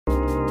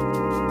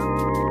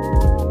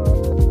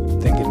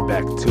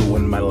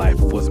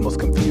was most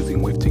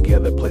confusing. Weave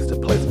together place to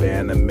place,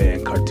 van and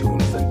man,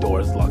 cartoons and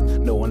doors locked.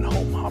 No one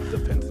home, hop the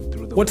fence and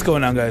through the. What's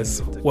going on,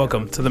 guys?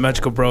 Welcome to the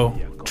Magical Bro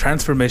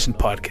Transformation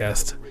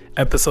Podcast,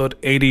 episode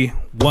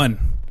 81.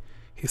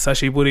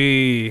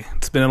 Hisashiburi.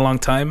 It's been a long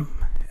time,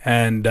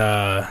 and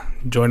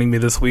joining me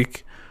this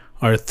week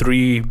are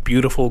three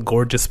beautiful,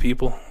 gorgeous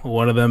people.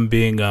 One of them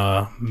being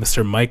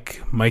Mr.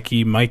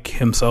 Mike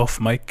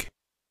himself, Mike.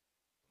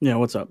 Yeah,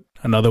 what's up?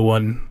 Another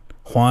one,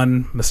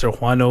 Juan, Mr.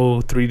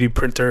 Juano, 3D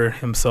printer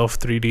himself,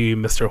 3D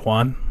Mr.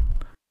 Juan.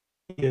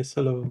 Yes,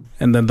 hello.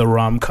 And then the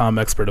rom-com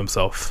expert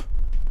himself,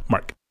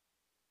 Mark,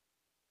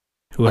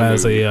 who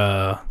has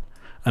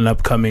an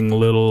upcoming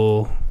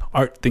little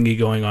art thingy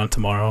going on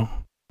tomorrow.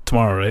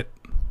 Tomorrow, right?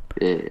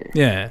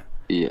 Yeah.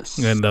 Yes.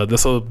 And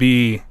this will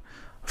be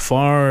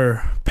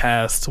far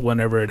past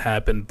whenever it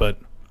happened, but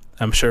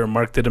I'm sure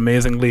Mark did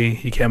amazingly.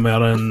 He came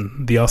out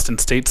on the Austin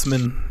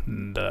Statesman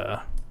and,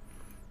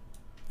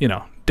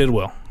 did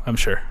well, I'm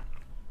sure.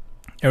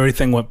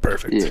 Everything went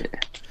perfect.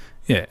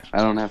 Yeah. I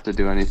don't have to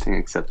do anything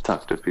except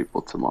talk to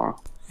people tomorrow.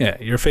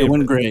 Yeah, your favorite. It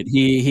went great.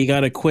 He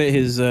got to quit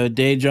his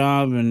day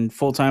job and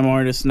full-time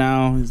artist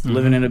now. He's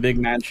living in a big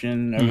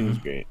mansion. Everything's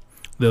great.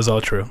 That's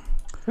all true.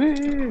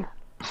 And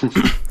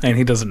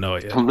he doesn't know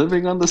it yet. I'm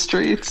living on the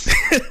streets.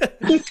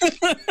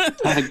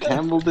 I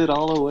gambled it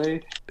all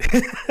away.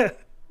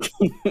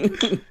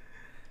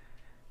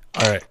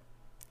 All right.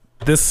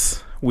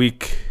 This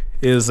week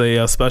is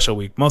a special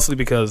week, mostly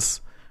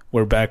because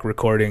we're back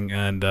recording,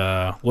 and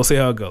we'll see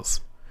how it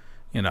goes.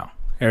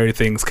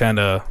 Everything's kind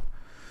of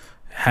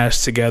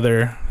hashed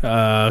together,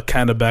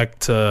 kind of back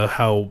to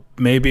how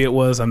maybe it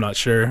was. I'm not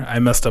sure. I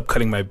messed up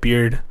cutting my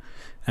beard,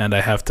 and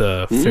I have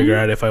to figure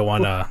out if I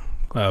want to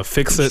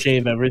fix it,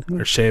 shave everything,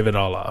 or shave it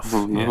all off.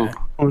 Oh, no. Yeah.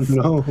 Oh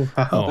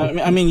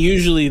no! I mean,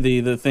 usually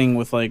the thing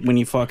with like when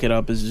you fuck it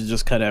up is to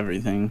just cut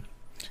everything.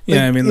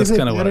 Yeah, I mean that's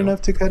kind of what. Is it bad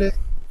enough to cut it?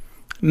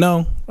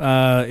 No,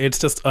 it's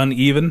just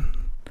uneven,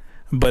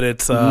 but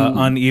it's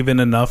uneven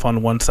enough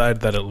on one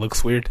side that it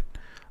looks weird.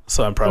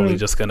 So I'm probably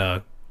just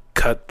gonna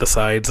cut the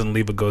sides and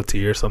leave a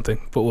goatee or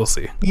something, but we'll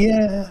see.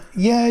 Yeah.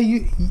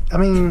 I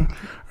mean,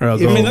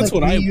 that's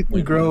what you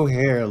can grow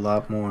hair a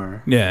lot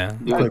more. Yeah.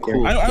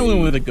 Cool. I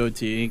went with a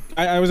goatee.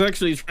 I was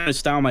actually trying to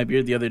style my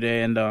beard the other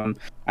day, and I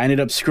ended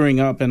up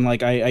screwing up, and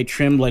like I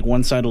trimmed like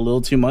one side a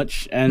little too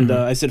much, and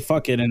I said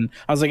fuck it, and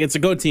I was like, it's a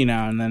goatee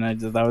now, and then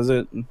that was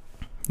it.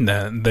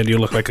 Then you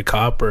look like a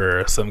cop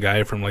or some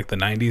guy from like the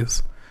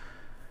 90s.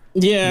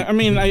 Yeah, I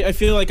mean, I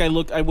feel like I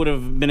would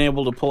have been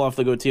able to pull off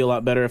the goatee a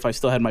lot better if I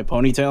still had my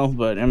ponytail,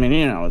 but I mean,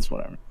 it's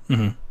whatever.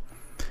 Mm-hmm.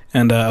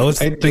 And I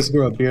just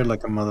grew a beard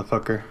like a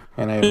motherfucker,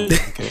 and I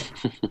like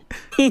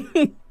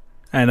it.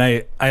 And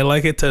I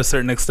like it to a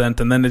certain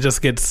extent, and then it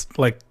just gets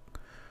like,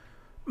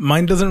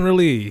 mine doesn't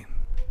really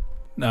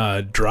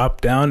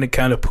drop down. It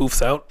kind of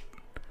poofs out.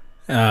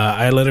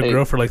 I let it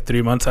grow for like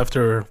 3 months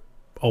after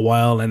a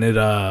while, and it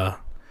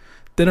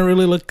didn't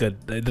really look good.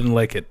 I didn't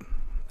like it.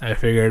 I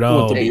figured,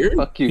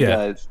 fuck you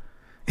guys.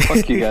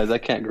 Fuck you guys. I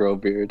can't grow a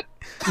beard.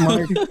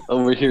 Mark,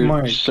 over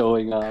here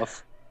showing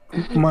off.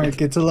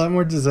 Mark, it's a lot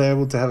more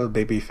desirable to have a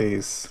baby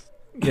face.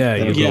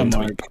 Yeah,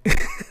 Mark.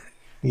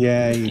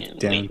 Yeah, you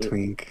damn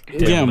twink.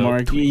 Yeah,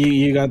 Mark,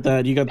 you got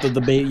that. You got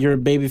you're a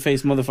baby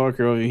face motherfucker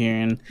over here,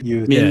 and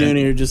me and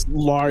Noonie are just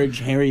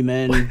large, hairy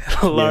men.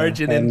 Large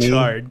and in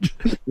charge.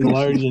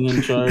 Large and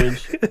in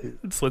charge.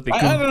 It's what they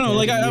I don't know.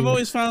 Like I've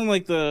always found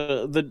like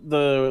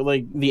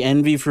the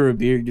envy for a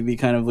beard to be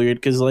kind of weird,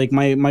 because like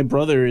my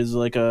brother is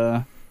like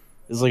a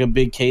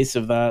big case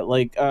of that.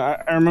 Like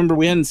I remember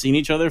we hadn't seen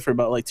each other for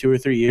about like 2 or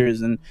 3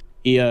 years, and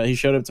he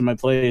showed up to my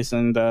place,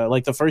 and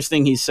like the first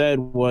thing he said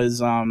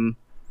was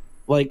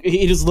like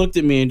he just looked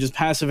at me and just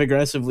passive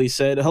aggressively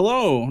said,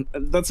 "Hello,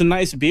 that's a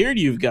nice beard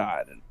you've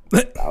got."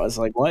 I was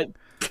like, "What?"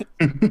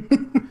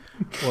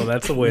 Well,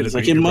 that's a way to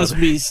like, it must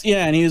be,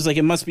 yeah. And he was like,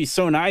 "It must be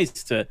so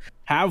nice to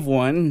have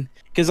one,"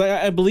 because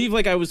I believe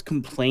like I was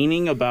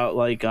complaining about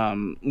like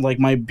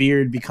my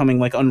beard becoming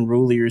like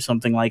unruly or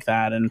something like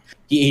that, and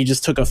he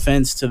just took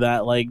offense to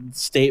that like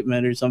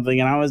statement or something,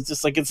 and I was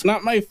just like, "It's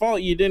not my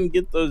fault you didn't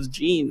get those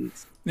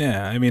genes."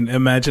 Yeah, I mean,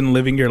 imagine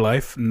living your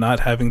life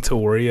not having to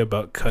worry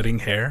about cutting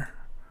hair.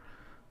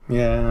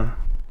 Yeah.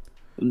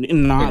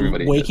 Not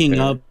Everybody waking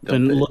hair, up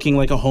and looking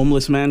like a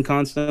homeless man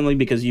constantly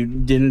because you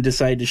didn't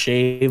decide to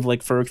shave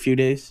like for a few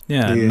days.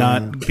 Yeah.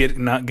 Not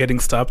getting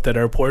stopped at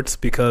airports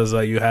because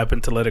you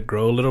happen to let it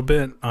grow a little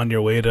bit on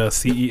your way to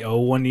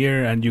CEO one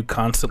year, and you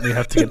constantly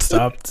have to get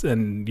stopped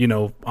and,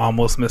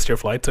 almost miss your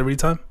flights every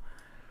time.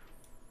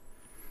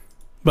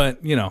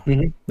 But,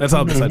 that's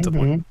all besides the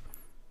point.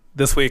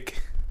 This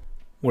week,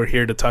 we're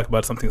here to talk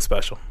about something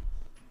special.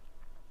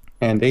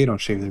 And they don't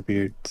shave their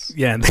beards.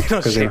 Yeah, and they don't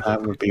because they don't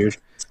have a beard.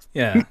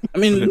 Yeah. I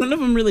mean, none of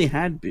them really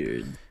had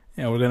beard.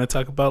 Yeah, we're going to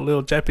talk about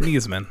little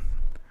Japanese men.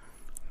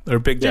 Or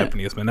big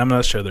Japanese men. I'm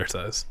not sure their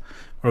size.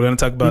 We're going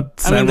to talk about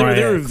Samurai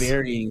there were X.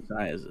 varying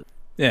sizes.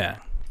 Yeah.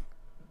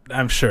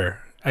 I'm sure.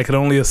 I could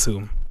only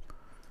assume.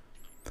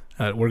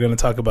 We're going to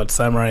talk about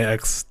Samurai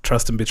X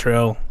Trust and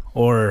Betrayal,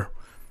 or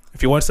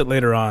if you watched it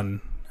later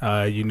on,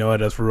 You know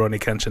it as Rurouni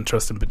Kenshin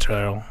Trust and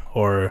Betrayal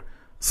or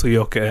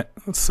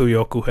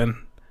Suyokuhen.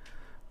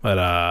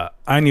 But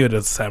I knew it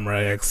as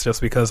Samurai X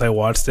just because I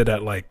watched it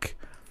at like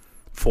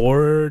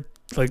 4,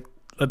 like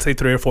let's say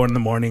 3 or 4 in the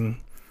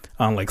morning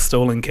on like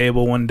stolen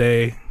cable one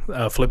day,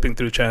 flipping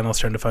through channels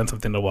trying to find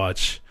something to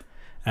watch,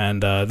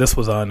 and this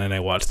was on and I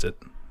watched it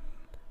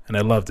and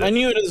I loved it. I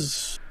knew it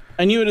as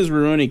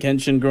Rurouni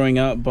Kenshin growing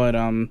up, but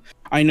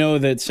I know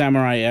that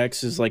Samurai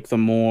X is like the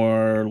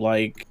more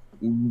like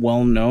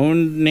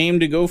well-known name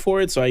to go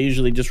for it, so I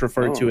usually just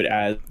refer to it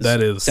as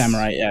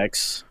Samurai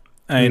X.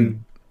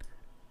 And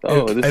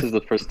this is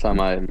the first time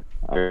I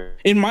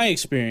in my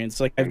experience,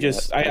 like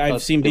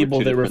I've seen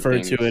people that refer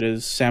to it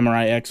as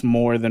Samurai X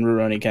more than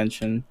Rurouni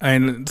Kenshin.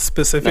 And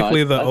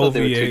specifically the OVAs.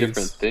 They were 2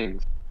 different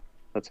things.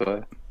 That's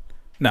why.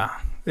 Nah,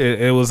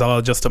 it was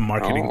all just a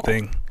marketing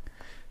thing.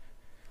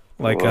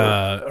 Like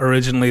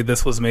originally,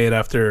 this was made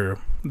after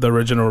the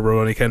original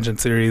Rurouni Kenshin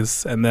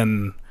series, and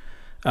then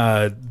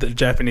the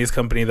Japanese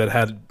company that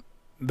had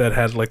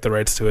like the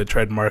rights to it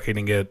tried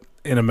marketing it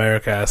in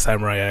America as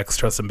Samurai X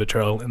Trust and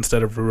Betrayal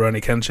instead of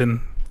Rurouni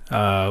Kenshin,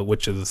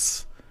 which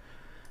is,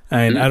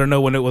 I don't know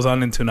when it was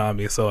on in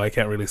Toonami, so I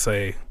can't really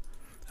say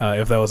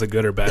if that was a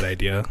good or bad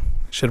idea.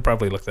 Should have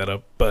probably looked that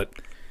up. But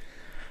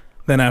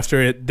then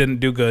after it didn't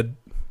do good,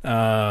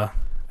 I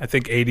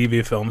think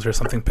ADV Films or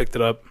something picked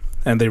it up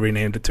and they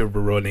renamed it to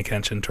Rurouni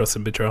Kenshin Trust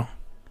and Betrayal,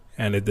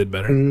 and it did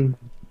better.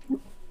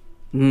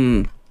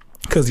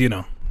 Because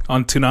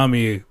on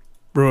Toonami,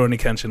 Rurouni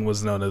Kenshin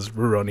was known as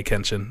Rurouni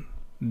Kenshin,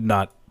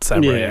 not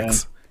Samurai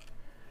X.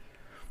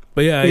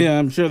 But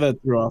I'm sure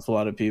that threw off a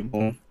lot of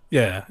people.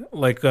 Yeah,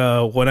 like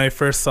when I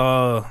first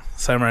saw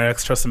Samurai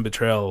X Trust and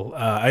Betrayal,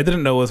 I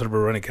didn't know it was a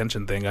Rurouni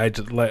Kenshin thing. I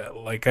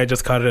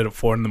just caught it at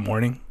 4 in the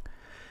morning,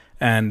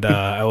 and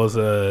I was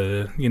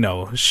a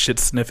shit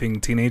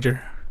sniffing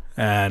teenager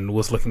and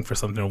was looking for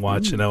something to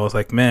watch, and I was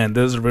like, man,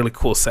 this is a really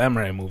cool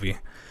samurai movie.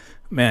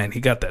 Man,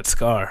 he got that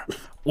scar.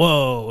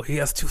 Whoa, he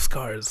has 2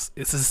 scars.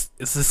 Is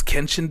this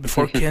Kenshin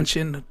before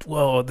Kenshin?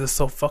 Whoa, this is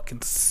so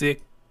fucking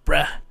sick,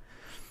 bruh.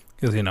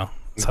 Because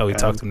that's how we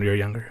talked when we were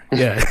younger.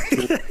 Yeah.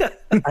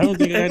 I don't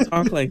think I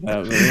talk like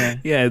that, but yeah.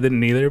 Yeah, I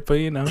didn't either, but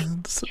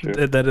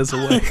that is a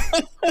way.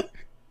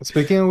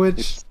 Speaking of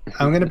which,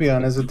 I'm gonna be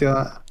honest with you.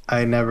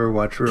 I never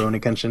watched Rurouni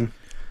Kenshin.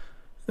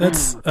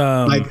 That's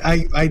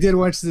I did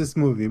watch this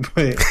movie,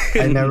 but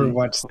I never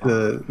watched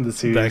the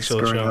series the actual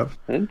growing show. up.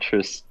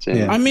 Interesting.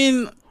 Yeah. I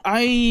mean,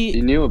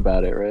 you knew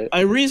about it, right?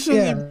 I recently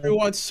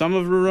rewatched some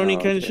of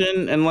Rurouni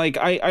Kenshin, and like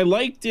I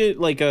liked it,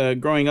 like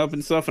growing up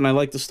and stuff, and I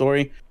liked the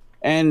story,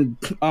 and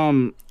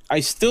I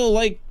still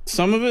like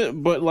some of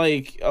it, but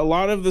like a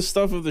lot of the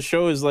stuff of the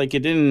show is like it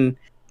didn't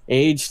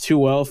age too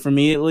well for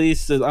me, at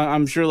least.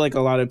 I'm sure like a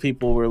lot of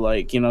people were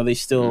like, they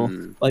still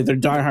like they're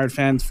diehard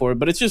fans for it,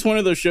 but it's just one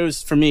of those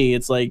shows for me.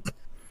 It's like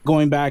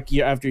going back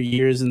year after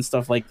years and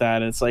stuff like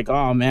that. It's like,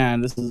 oh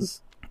man, this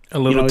is a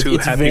little too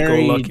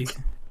happy-go-lucky.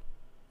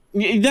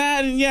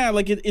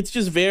 Like it's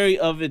just very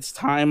of its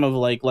time of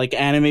like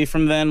anime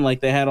from then. Like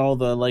they had all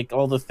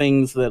the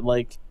things that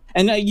like,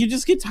 and you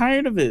just get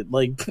tired of it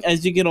like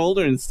as you get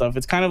older and stuff.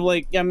 It's kind of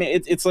like, I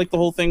mean, it's like the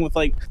whole thing with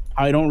like,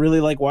 I don't really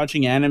like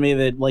watching anime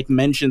that like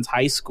mentions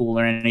high school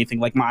or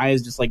anything. Like my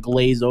eyes just like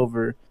glaze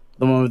over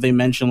the moment they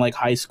mention like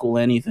high school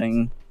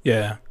anything.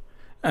 Yeah,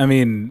 I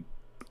mean,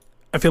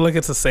 I feel like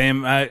it's the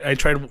same. I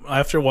tried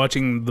after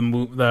watching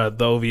the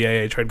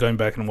OVA. I tried going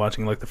back and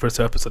watching like the first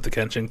 2 episodes of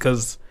Kenshin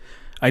because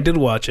I did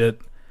watch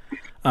it.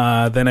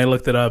 Then I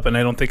looked it up, and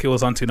I don't think it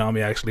was on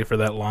Toonami actually for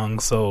that long.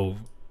 So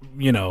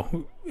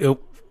it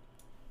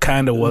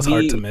kind of was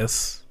hard to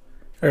miss,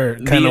 or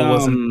kind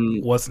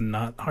of was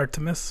not hard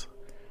to miss.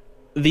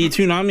 The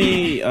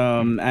Toonami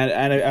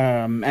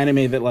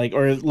anime that like,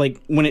 or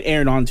like when it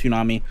aired on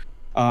Toonami,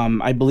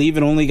 I believe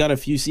it only got a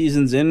few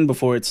seasons in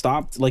before it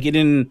stopped. Like they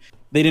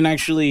didn't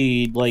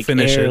actually like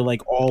finish air it.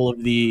 like all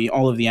of the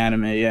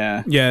anime.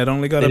 Yeah, it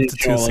only got up to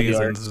 2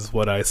 seasons is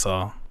what I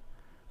saw.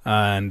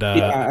 And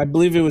I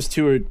believe it was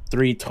 2 or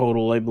 3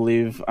 total. I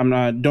believe,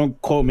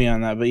 don't quote me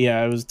on that, but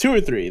yeah, it was 2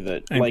 or 3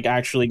 that like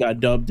actually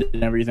got dubbed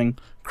and everything.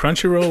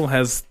 Crunchyroll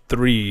has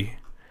 3,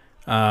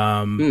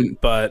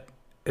 but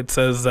it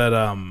says that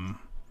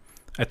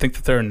I think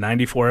that there are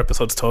 94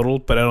 episodes total,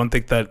 but I don't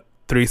think that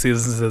 3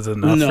 seasons is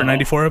enough for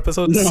 94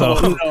 episodes.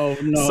 No.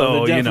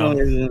 So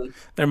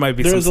there might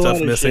be some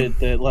stuff missing shit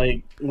that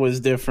like was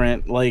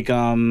different. Like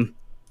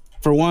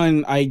for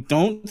one, I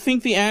don't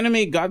think the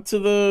anime got to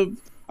the.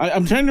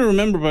 I'm trying to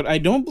remember, but I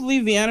don't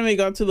believe the anime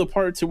got to the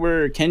part to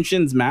where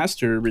Kenshin's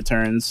master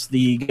returns,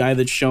 the guy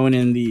that's shown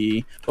in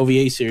the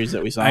OVA series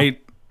that we saw.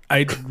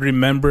 I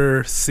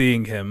remember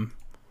seeing him.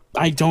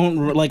 I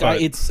don't like.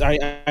 It's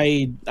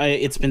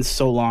been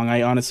so long.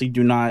 I honestly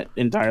do not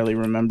entirely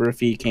remember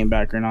if he came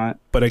back or not.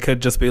 But I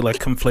could just be like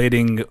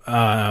conflating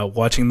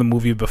watching the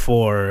movie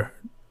before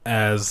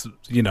as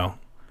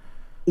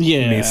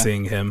me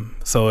seeing him.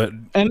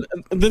 And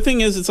the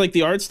thing is, it's like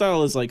the art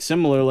style is like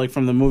similar, like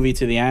from the movie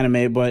to the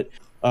anime, but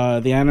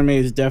the anime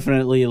is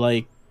definitely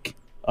like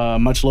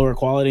much lower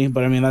quality.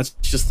 But I mean, that's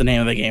just the name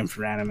of the game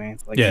for anime.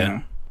 It's like,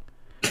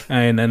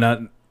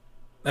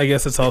 I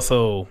guess it's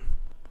also,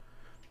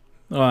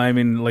 well, I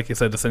mean, like you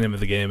said, it's the name of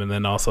the game, and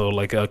then also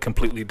like a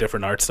completely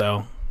different art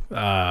style.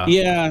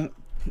 Yeah,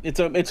 it's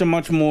a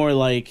much more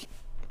like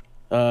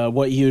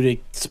what you'd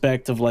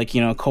expect of like,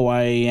 you know,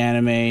 kawaii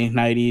anime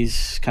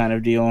 90s kind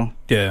of deal.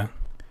 Yeah.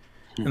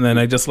 And then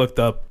I just looked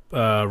up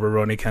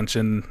Rurouni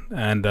Kenshin,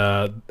 and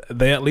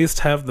they at least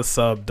have the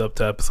sub up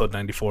to episode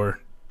 94.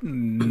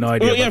 No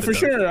idea. Oh yeah, about for the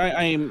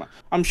dub. sure.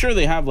 I'm sure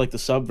they have like the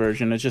sub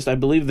version. It's just I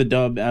believe the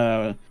dub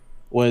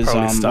was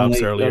Probably stops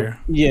only, earlier.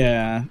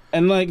 Yeah,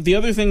 and like the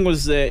other thing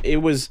was that it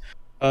was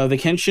the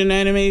Kenshin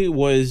anime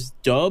was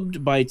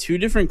dubbed by two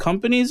different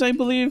companies, I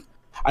believe.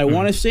 I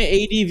want to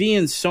say ADV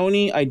and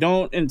Sony. I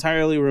don't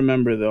entirely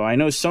remember though. I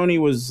know Sony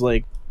was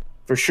like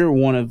for sure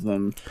one of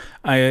them.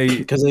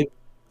 Because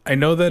I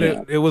know that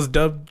it was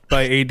dubbed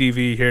by ADV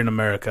here in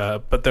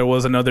America, but there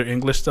was another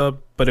English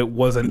dub, but it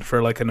wasn't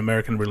for like an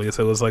American release.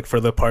 It was like for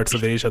the parts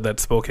of Asia that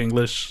spoke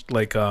English,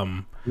 like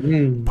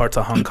parts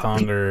of Hong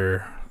Kong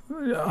or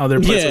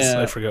other places.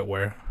 I forget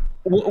where.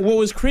 What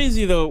was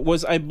crazy though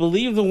was I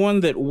believe the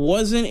one that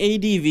wasn't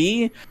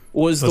ADV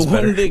was the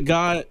better. one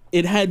that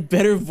it had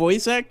better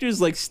voice actors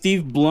like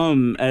Steve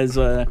Blum as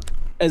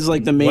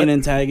like the main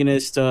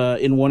antagonist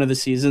in one of the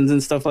seasons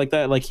and stuff like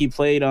that. Like he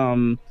played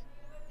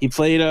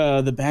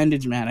the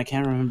Bandage Man. I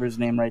can't remember his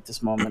name right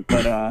this moment,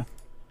 but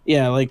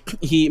yeah, like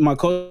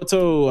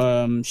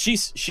Makoto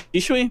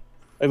Shishui,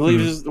 I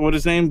believe is what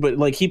his name, but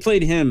like he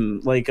played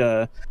him like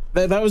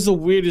that was the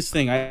weirdest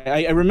thing.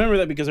 I remember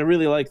that because I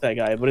really like that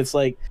guy, but it's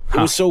like it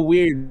was so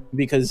weird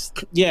because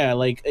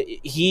like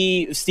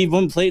Steve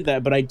Blum played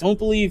that, but I don't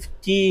believe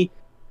he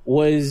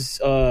was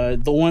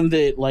the one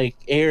that like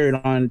aired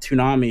on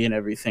Toonami and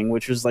everything,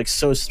 which was like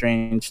so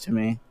strange to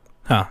me.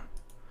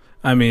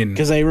 I mean,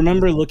 because I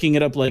remember looking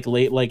it up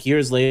like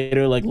years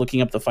later, like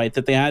looking up the fight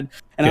that they had,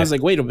 and I was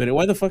like, wait a minute,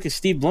 why the fuck is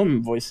Steve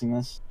Blum voicing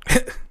this?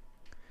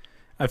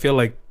 I feel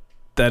like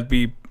that'd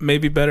be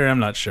maybe better. I'm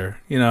not sure.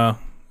 You know,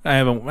 I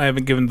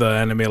haven't given the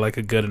anime like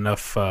a good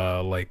enough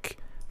like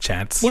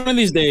chance. One of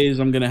these days,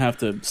 I'm gonna have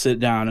to sit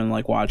down and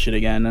like watch it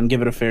again and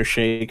give it a fair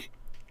shake.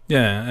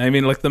 Yeah, I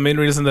mean, like the main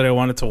reason that I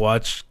wanted to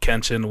watch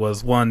Kenshin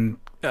was one,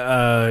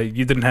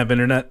 you didn't have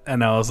internet,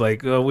 and I was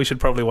like, oh, we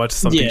should probably watch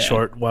something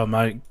short while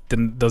Mike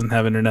doesn't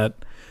have internet,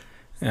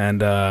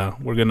 and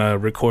we're gonna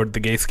record the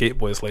Gay Skate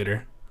Boys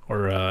later,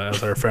 or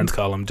as our friends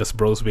call them, just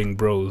bros being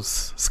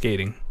bros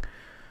skating.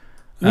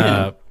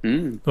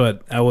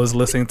 But I was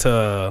listening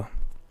to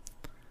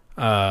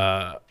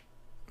I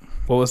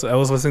was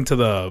listening to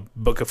the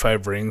Book of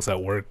Five Rings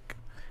at work,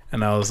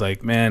 and I was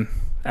like, man,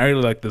 I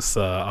really like this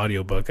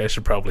audiobook. I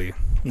should probably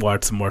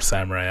watch some more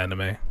samurai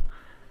anime.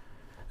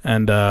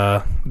 And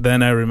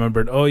then I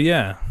remembered, oh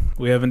yeah,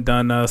 we haven't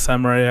done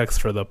Samurai X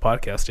for the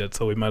podcast yet,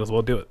 so we might as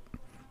well do it.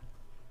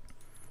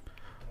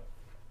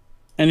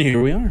 And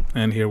here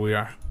we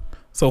are.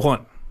 So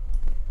Juan,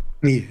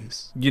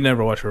 Yes. you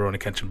never watched Rurouni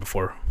Kenshin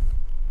before.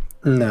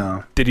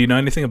 No. Did you know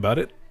anything about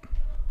it?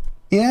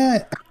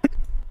 Yeah,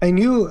 I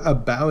knew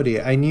about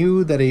it. I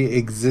knew that it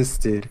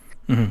existed,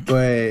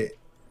 but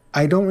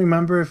I don't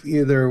remember if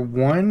either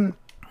one,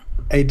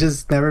 it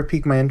just never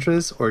piqued my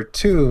interest, or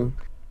two,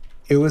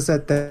 it was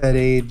at that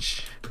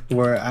age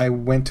where I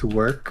went to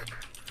work.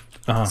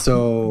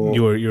 So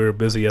you were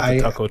busy at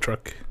the taco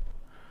truck.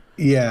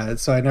 Yeah,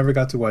 so I never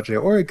got to watch it.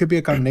 Or it could be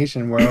a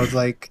combination where I was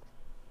like,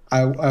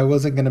 I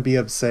wasn't gonna be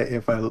upset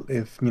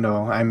if you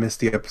know I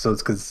missed the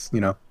episodes because you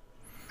know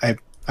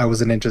I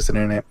wasn't interested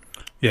in it.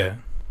 Yeah.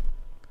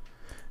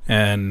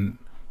 And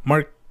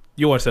Mark,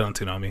 you watched it on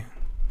Toonami,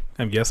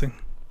 I'm guessing.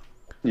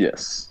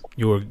 Yes.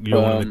 You were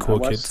one of the cool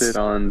I watched kids. it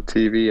on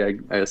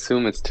TV. I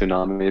assume it's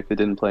Toonami if it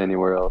didn't play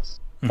anywhere else.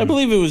 I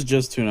believe it was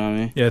just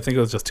Toonami. Yeah, I think it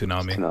was just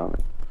Toonami.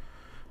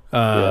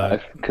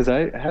 Because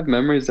I have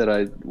memories that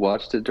I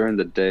watched it during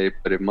the day,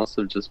 but it must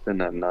have just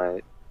been at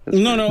night.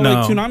 No,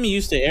 like Toonami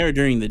used to air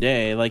during the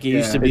day. Like it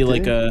used to be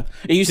like it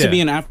used to be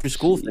an after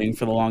school thing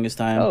for the longest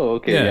time. Oh,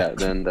 okay, yeah.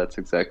 Then that's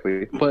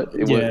exactly. But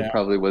it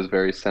probably was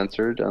very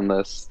censored,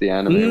 unless the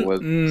anime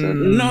was.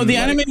 No, the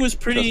anime was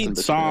pretty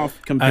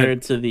soft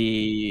compared to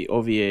the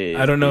OVA.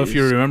 I don't know if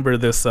you remember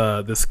this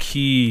this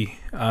key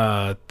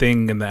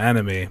thing in the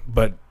anime,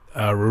 but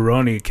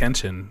Rurouni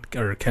Kenshin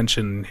or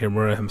Kenshin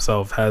Himura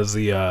himself has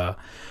the a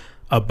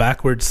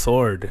backward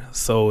sword.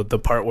 So the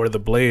part where the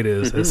blade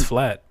is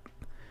flat.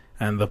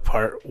 And the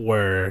part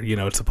where, you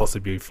know, it's supposed to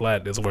be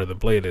flat is where the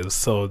blade is.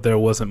 So there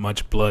wasn't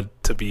much blood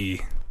to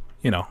be,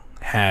 you know,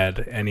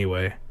 had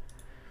anyway.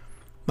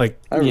 Like,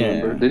 I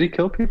remember. Did he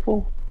kill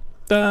people?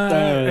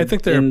 I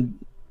think they're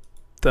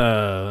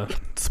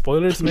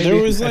spoilers, maybe?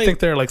 There was, like, I think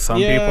there are, like, some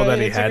people that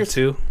he had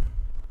to.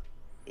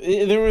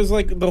 There was,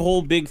 like, the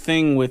whole big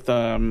thing with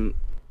the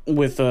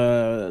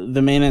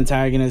main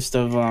antagonist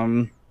of,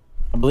 I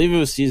believe it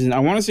was I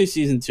want to say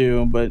season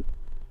 2, but...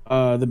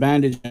 the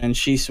Bandage and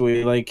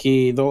Shisui, like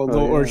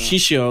or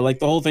Shishio, like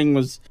the whole thing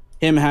was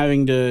him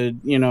having to,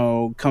 you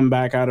know, come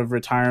back out of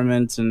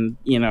retirement and,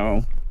 you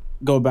know,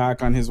 go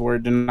back on his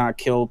word to not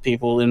kill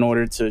people in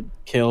order to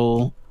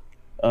kill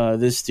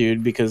this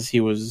dude because he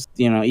was,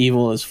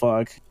 evil as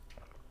fuck.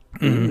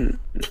 Mm-hmm.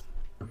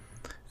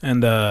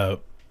 And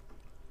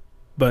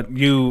but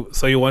you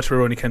watched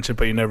Rurouni Kenshin,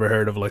 but you never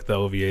heard of like the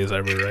OVAs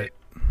ever, right?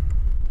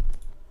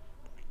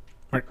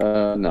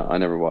 No, I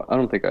never watched. I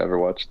don't think I ever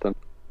watched them.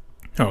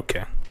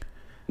 Okay.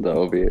 The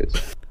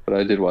OVAs, but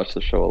I did watch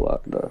the show a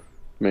lot. The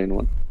main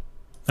one.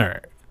 All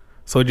right.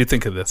 So, what did you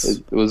think of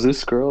this? Was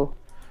this girl?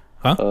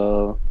 Huh?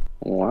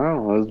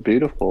 Wow, it was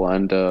beautiful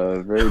and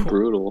very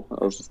brutal.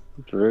 I was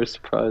very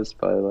surprised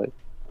by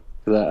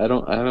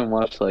that. I haven't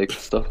watched like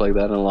stuff like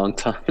that in a long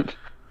time.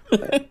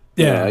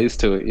 Yeah, I used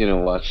to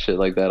watch shit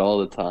like that all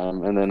the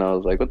time, and then I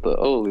was like, "What the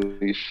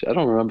holy shit?" I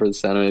don't remember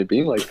this anime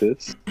being like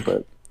this,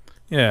 but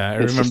yeah, I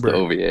remember just the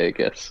OVA, I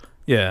guess.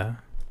 Yeah,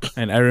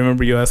 and I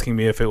remember you asking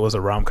me if it was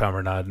a rom-com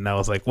or not, and I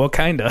was like, "Well,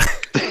 kinda."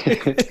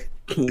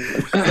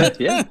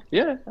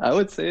 yeah, I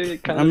would say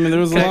kind of. I mean, there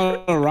was a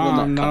lot of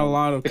rom, not a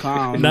lot of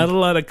com. Not a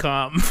lot of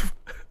com.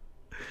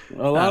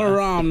 A lot of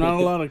rom, not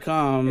a lot of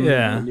com.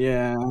 Yeah,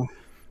 yeah.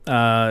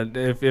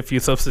 If you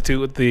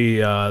substitute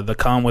the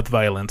com with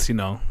violence,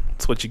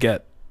 it's what you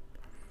get.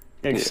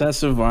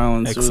 Excessive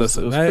violence.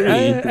 Excessive.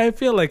 I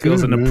feel like it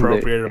was an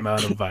appropriate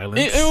amount of violence.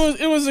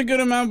 It was a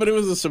good amount, but it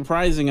was a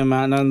surprising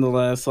amount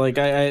nonetheless. Like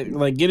I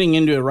like getting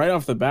into it right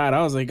off the bat.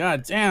 I was like,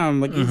 God damn!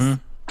 Like he's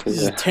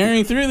just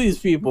tearing through these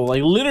people,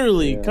 like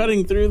literally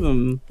cutting through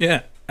them.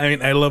 Yeah, I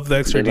mean, I love the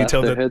extra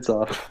detail that heads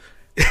off.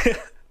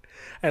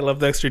 I love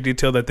the extra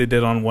detail that they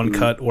did on one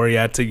cut where he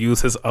had to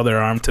use his other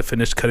arm to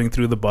finish cutting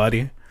through the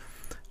body.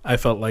 I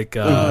felt like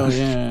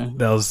that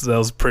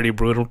was pretty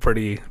brutal,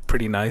 pretty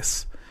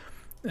nice,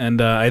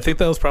 and I think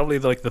that was probably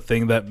like the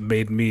thing that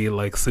made me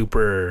like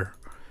super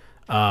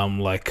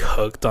like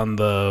hooked on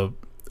the.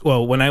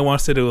 Well, when I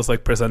watched it, it was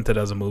like presented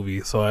as a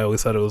movie, so I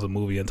always thought it was a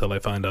movie until I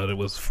found out it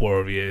was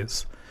 4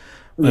 OVAs.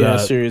 But, a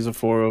series of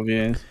 4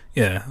 OVAs.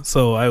 Yeah,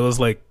 so I was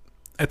like,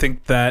 I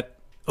think that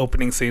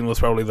opening scene was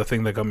probably the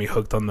thing that got me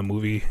hooked on the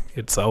movie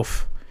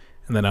itself,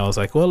 and then I was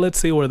like, well, let's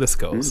see where this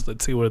goes.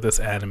 Let's see where this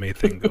anime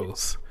thing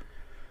goes.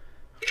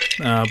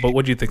 But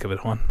what do you think of it,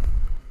 Juan?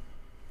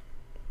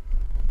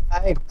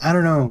 I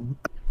don't know.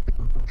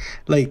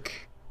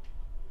 Like,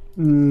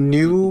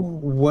 knew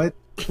what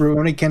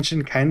Rurouni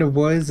Kenshin kind of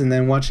was, and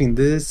then watching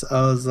this,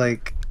 I was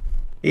like,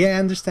 yeah, I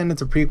understand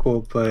it's a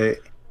prequel, but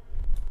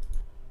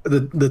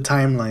the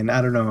timeline,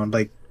 I don't know,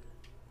 like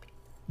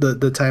the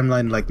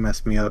timeline like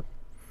messed me up.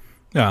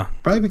 Yeah,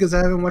 probably because I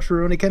haven't watched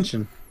Rurouni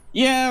Kenshin.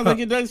 Yeah, like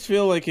it does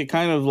feel like it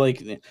kind of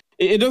like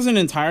it doesn't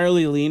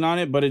entirely lean on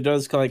it, but it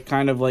does like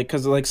kind of like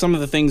because like some of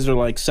the things are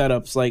like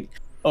setups, like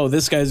oh,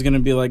 this guy's gonna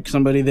be like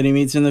somebody that he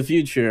meets in the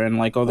future, and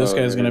like this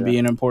guy's gonna be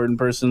an important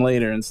person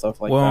later and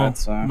stuff like that.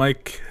 So.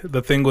 Mike,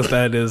 the thing with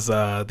that is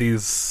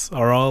these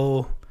are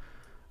all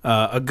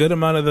a good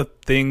amount of the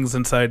things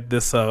inside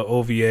this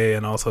OVA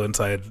and also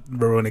inside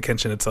Rurouni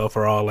Kenshin itself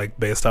are all like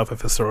based off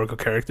of historical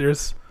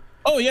characters.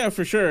 Oh yeah,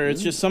 for sure.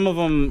 It's just some of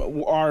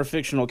them are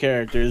fictional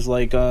characters,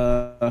 like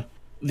the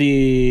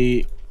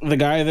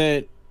guy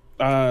that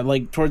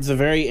like towards the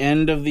very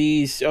end of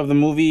the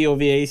movie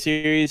OVA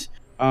series.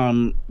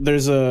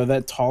 There's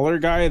that taller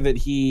guy that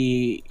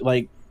he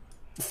like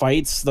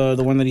fights, the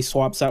one that he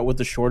swaps out with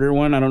the shorter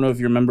one. I don't know if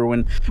you remember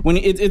when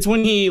it's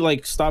when he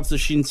like stops the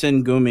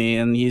Shinsengumi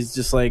and he's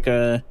just like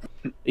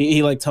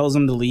he like tells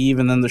him to leave,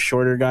 and then the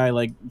shorter guy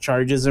like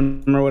charges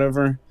him or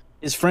whatever.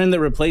 His friend that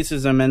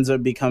replaces him ends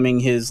up becoming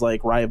his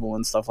like rival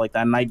and stuff like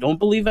that. And I don't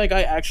believe that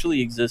guy actually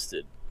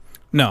existed.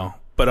 No,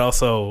 but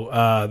also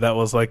that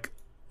was like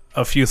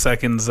a few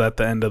seconds at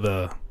the end of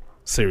the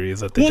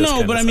series that they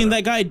but I mean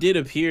that guy did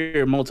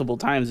appear multiple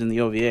times in the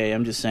OVA.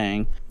 I'm just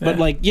saying, but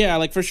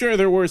like for sure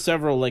there were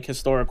several like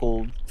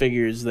historical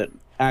figures that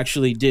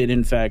actually did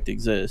in fact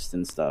exist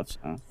and stuff.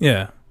 So.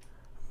 Yeah,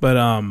 but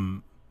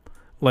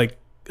like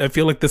I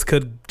feel like this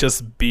could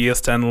just be a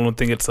standalone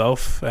thing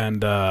itself,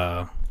 and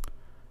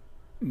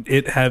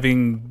it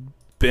having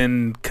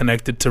been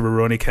connected to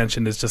Rurouni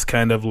Kenshin is just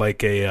kind of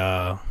like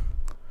a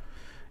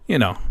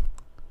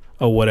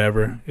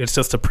whatever. It's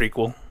just a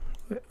prequel.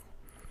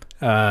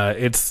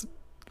 It's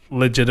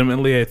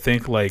legitimately, I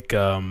think, like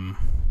I don't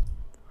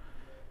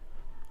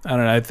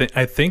know.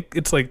 I think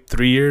it's like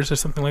 3 years or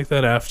something like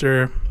that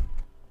after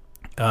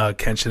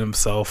Kenshin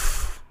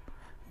himself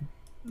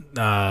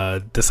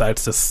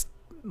decides to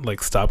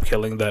like stop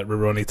killing that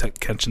Rurouni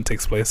Kenshin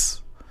takes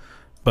place.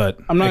 But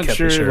I'm not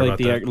sure like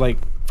like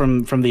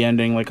from the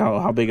ending, like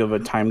how big of a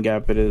time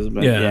gap it is.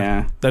 But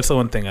yeah, that's the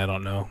one thing I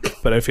don't know.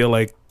 But I feel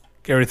like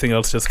everything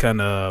else just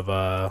kind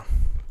of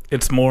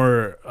it's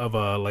more of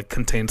a like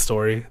contained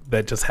story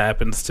that just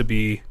happens to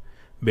be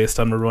based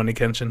on Rurouni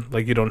Kenshin.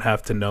 Like you don't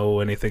have to know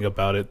anything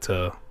about it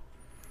to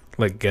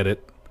like get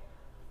it,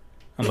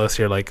 unless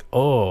you're like,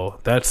 oh,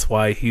 that's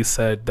why he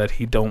said that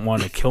he don't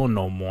want to kill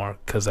no more,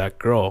 cause that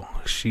girl,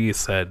 she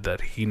said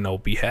that he no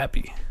be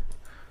happy.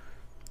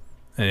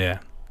 And yeah.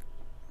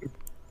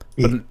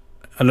 But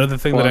another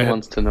thing that I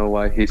wants to know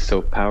why he's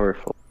so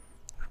powerful.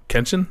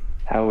 Kenshin?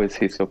 How is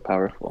he so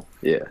powerful?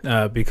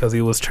 Yeah. Because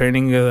he was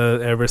training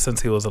ever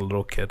since he was a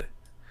little kid.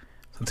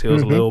 since he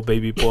was a little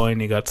baby boy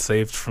and he got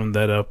saved from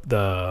that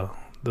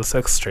the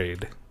sex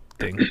trade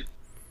thing.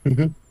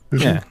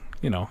 Yeah,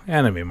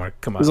 anime, Mark.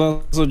 Come on. He's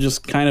also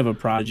just kind of a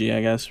prodigy,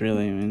 I guess.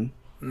 Really, I mean.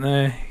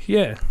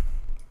 Yeah,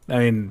 I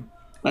mean,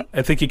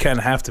 I think you kind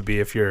of have to be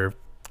if you're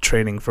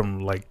training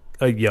from like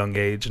a young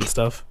age and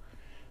stuff.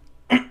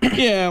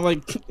 Yeah,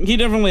 like he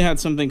definitely had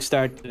something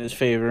stacked in his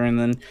favor, and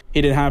then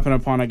he did happen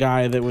upon a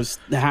guy that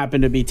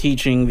happened to be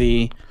teaching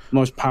the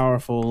most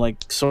powerful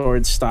like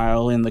sword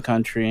style in the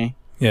country.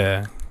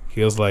 Yeah,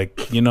 he was like,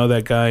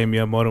 that guy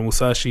Miyamoto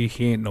Musashi,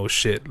 he ain't no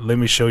shit. Let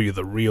me show you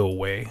the real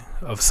way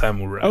of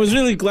samurai. I was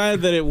really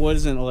glad that it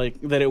wasn't like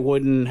that. It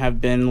wouldn't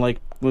have been like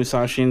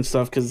Musashi and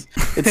stuff, because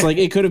it's like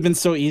it could have been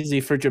so easy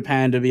for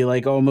Japan to be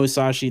like, oh,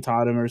 Musashi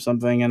taught him or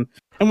something. And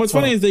what's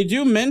funny is they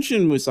do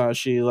mention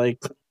Musashi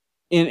like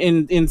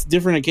in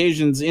different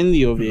occasions in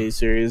the OVA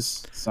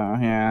series. So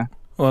yeah.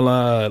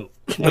 Well,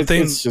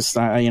 it's just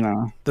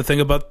the thing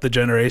about the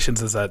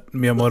generations is that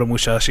Miyamoto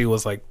Musashi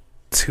was like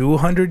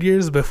 200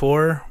 years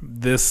before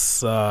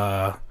this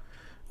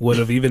would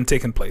have even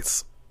taken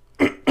place.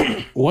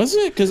 Was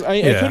it? Because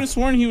I could have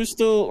sworn he was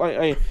still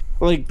I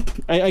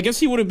guess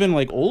he would have been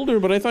like older,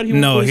 but I thought he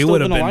would have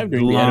been alive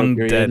during long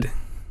the dead.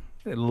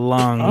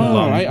 Long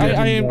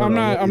dead.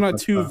 I'm not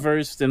too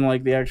versed in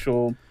like the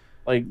actual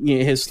like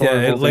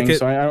historical thing,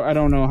 so I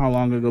don't know how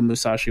long ago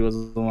Musashi was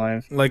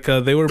alive. Like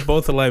they were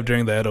both alive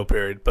during the Edo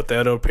period, but the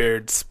Edo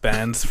period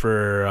spans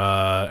for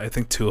I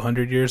think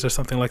 200 years or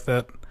something like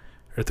that,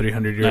 or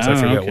 300 years. I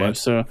forget what.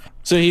 So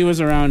he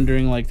was around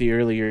during like the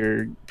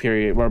earlier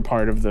period or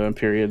part of the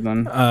period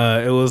then.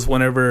 It was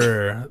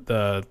whenever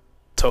the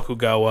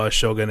Tokugawa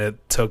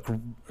shogunate took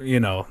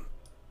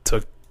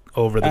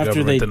over the after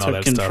government they and all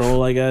took that control,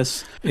 stuff. I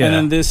guess. Yeah. And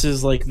then this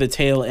is like the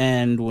tail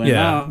end when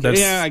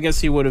I guess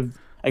he would have.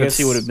 I guess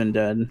he would have been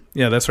dead.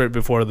 Yeah, that's right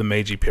before the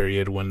Meiji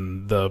period,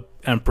 when the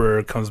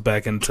emperor comes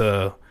back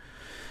into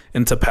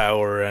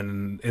power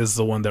and is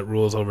the one that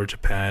rules over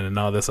Japan and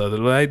all this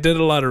other. I did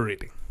a lot of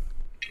reading.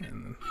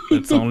 And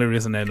that's the only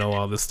reason I know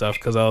all this stuff,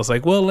 because I was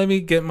like, well, let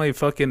me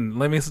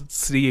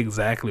see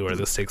exactly where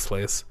this takes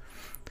place.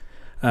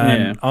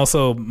 And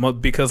also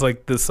because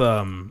like this,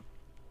 I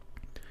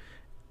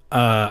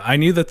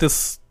knew that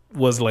this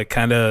was like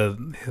kind of.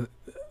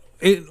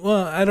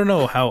 Well, I don't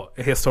know how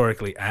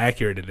historically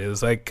accurate it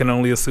is. I can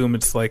only assume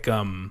it's like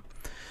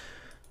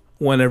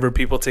whenever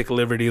people take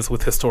liberties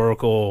with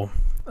historical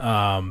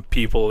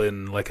people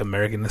in like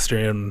American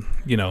history and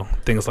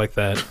things like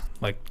that,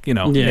 like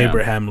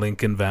Abraham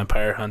Lincoln,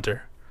 Vampire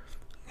Hunter,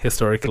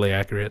 historically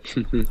accurate.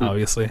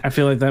 Obviously, I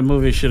feel like that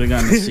movie should have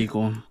gotten a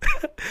sequel.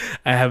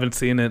 I haven't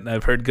seen it.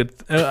 I've heard good.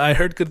 I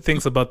heard good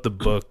things about the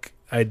book.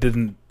 I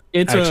didn't.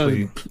 It's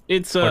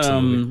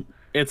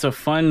a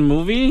fun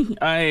movie.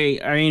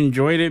 I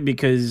enjoyed it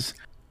because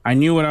I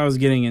knew what I was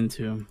getting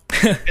into.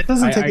 It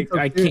doesn't take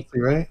itself seriously,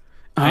 right?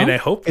 And I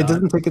hope it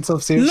doesn't take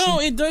itself seriously. No,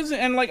 it doesn't.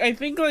 And like I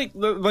think like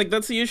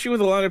that's the issue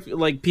with a lot of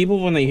like people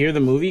when they hear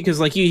the movie,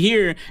 because like you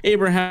hear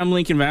Abraham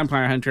Lincoln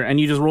Vampire Hunter and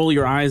you just roll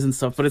your eyes and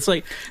stuff, but it's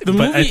like the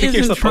movie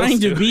isn't trying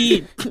to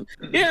be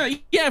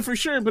yeah for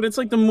sure, but it's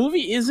like the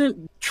movie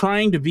isn't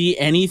trying to be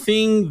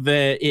anything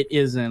that it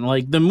isn't.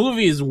 Like the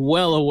movie is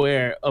well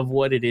aware of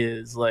what it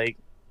is. Like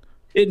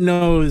it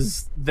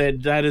knows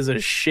that is a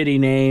shitty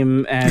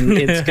name, and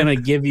it's gonna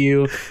give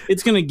you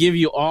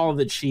all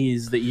the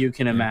cheese that you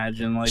can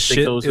imagine. Like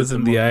shit is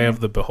in the eye of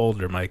the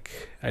beholder,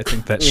 Mike. I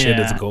think that shit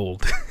is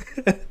gold.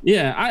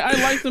 Yeah,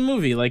 I liked the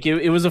movie. Like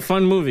it was a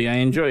fun movie. I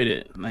enjoyed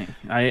it. Like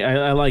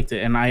I liked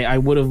it, and I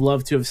would have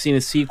loved to have seen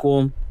a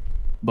sequel,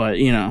 but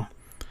it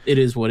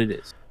is what it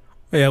is.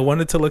 Yeah, I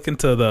wanted to look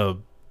into the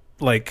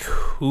like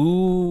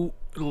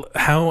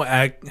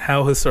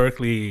how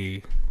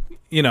historically.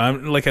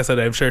 Like I said,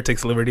 I'm sure it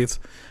takes liberties,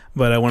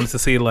 but I wanted to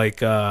see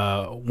like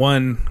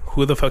one,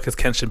 who the fuck is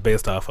Kenshin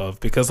based off of?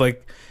 Because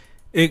like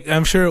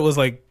I'm sure it was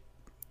like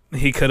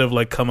he could have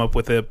like come up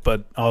with it,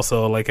 but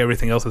also like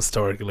everything else is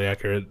historically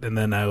accurate. And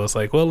then I was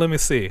like, well, let me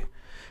see,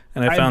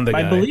 and I found the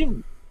guy. I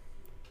believe.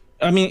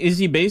 I mean, is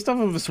he based off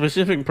of a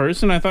specific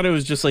person? I thought it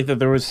was just like that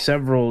there was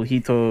several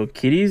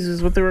Hitokiris,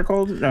 is what they were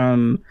called.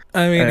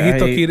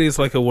 Hitokiri is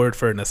like a word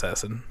for an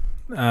assassin.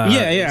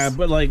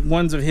 But like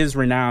ones of his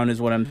renown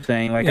is what I'm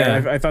saying. Like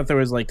I thought there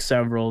was like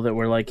several that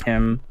were like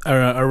him.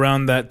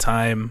 Around that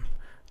time,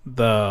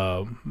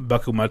 the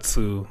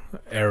Bakumatsu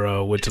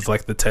era, which is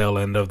like the tail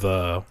end of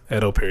the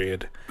Edo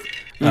period,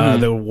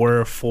 there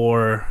were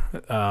 4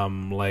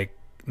 like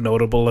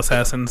notable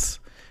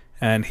assassins,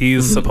 and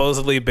he's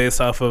supposedly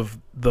based off of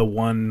the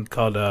one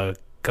called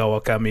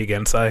Kawakami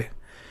Gensai,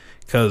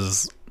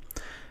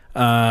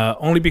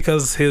 only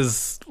because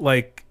his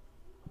like.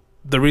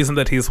 The reason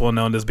that he's well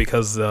known is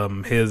because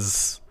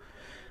his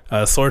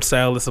sword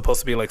style is supposed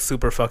to be like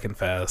super fucking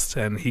fast,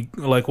 and he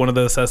like one of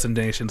the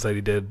assassinations that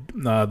he did,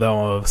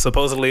 the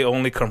supposedly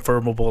only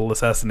confirmable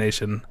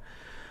assassination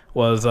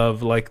was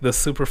of like this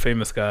super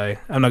famous guy.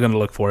 I'm not gonna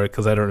look for it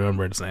because I don't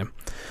remember his name,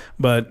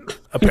 but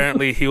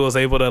apparently he was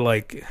able to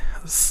like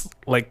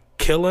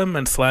kill him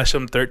and slash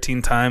him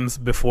 13 times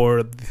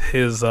before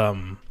his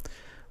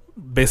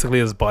basically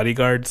his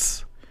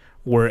bodyguards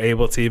were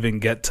able to even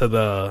get to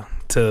the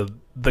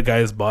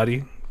guy's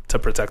body to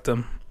protect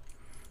him.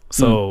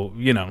 So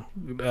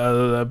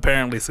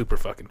apparently super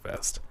fucking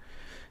fast.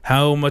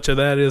 How much of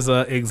that is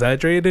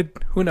exaggerated?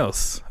 Who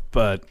knows?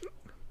 But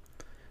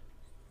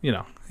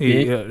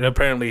he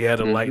apparently he had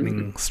a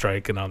lightning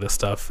strike and all this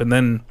stuff. And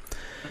then,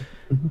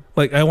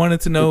 like, I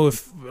wanted to know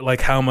if,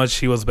 like, how much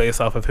he was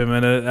based off of him,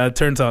 and it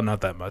turns out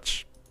not that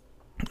much.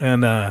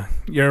 And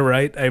you're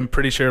right. I'm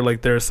pretty sure,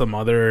 like, there's some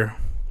other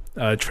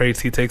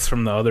traits he takes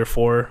from the other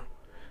four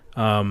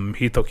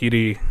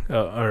Hitokiri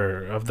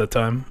or of the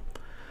time.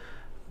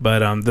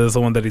 But there's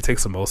the one that he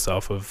takes the most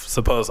off of,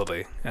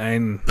 supposedly.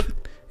 And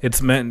it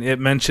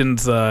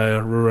mentions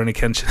Rurouni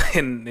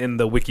Kenshin in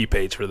the wiki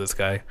page for this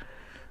guy.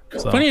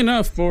 So. Funny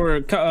enough,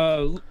 for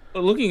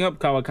looking up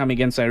Kawakami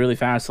Gensai really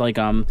fast, like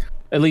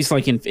at least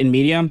like in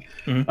media,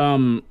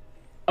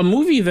 a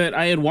movie that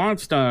I had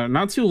watched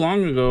not too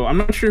long ago. I'm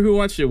not sure who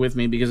watched it with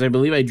me because I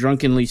believe I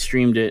drunkenly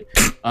streamed it.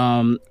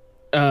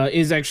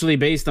 Is actually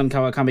based on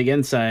Kawakami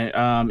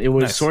Gensai. It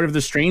was Sword of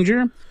the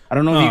Stranger. I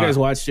don't know if you guys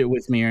watched it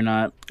with me or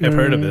not. I've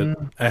heard of it.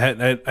 I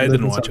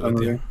didn't watch it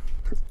with you.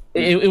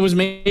 It was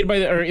made by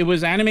it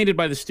was animated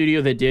by the studio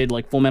that did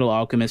like Full Metal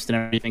Alchemist and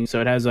everything. So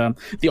it has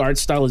the art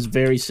style is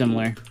very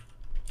similar.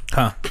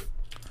 Huh.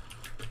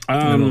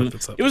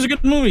 It was a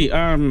good movie.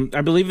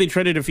 I believe they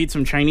tried to defeat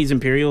some Chinese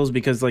Imperials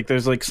because like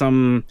there's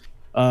some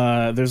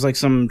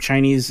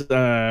Chinese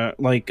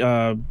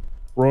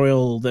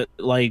royal that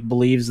like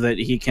believes that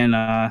he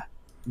can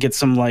get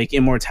some like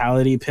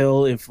immortality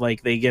pill if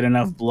like they get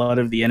enough blood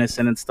of the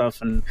innocent and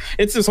stuff, and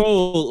it's this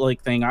whole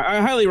like thing.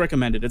 I highly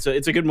recommend it. It's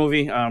a good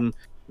movie.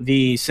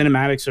 The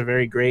cinematics are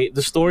very great.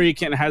 The story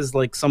has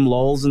like some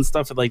lulls and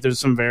stuff. Like there's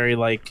some very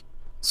like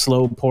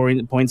slow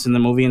points in the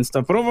movie and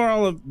stuff, but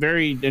overall a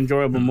very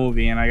enjoyable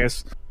movie. And I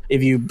guess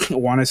if you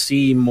want to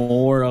see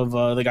more of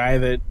the guy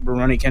that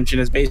Rurouni Kenshin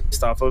is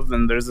based off of,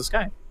 then there's this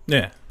guy.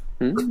 Yeah.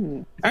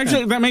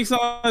 Actually, that makes a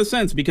lot of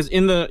sense because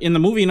in the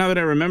movie, now that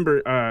I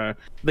remember,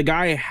 the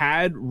guy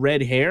had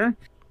red hair,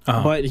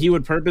 but he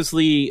would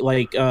purposely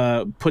like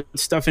put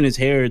stuff in his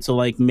hair to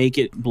like make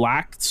it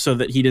black so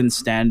that he didn't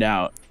stand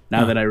out.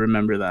 Now that I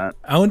remember that,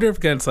 I wonder if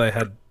Gensai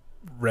had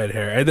red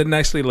hair. I didn't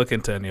actually look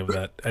into any of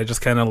that. I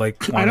just kind of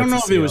like I don't know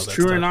if it was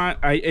true or not.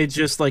 It's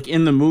just like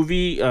in the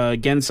movie,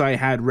 Gensai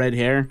had red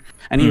hair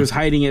and he was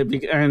hiding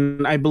it.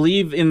 And I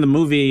believe in the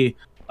movie,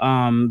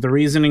 the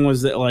reasoning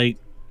was that like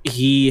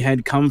he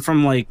had come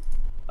from like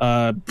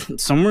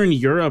somewhere in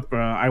Europe.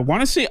 I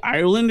want to say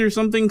Ireland or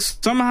something.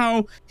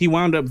 Somehow he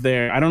wound up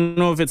there. I don't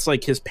know if it's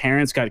like his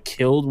parents got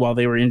killed while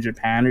they were in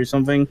Japan or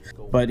something,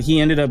 but he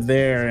ended up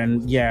there,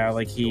 and yeah,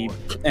 like he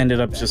ended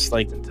up just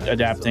like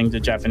adapting to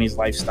Japanese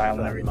lifestyle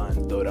and everything.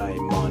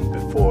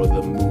 Before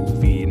the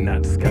movie,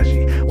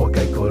 Natsukashi,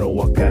 wakai koro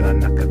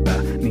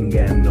wakaranakata,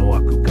 ningen no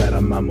aku kara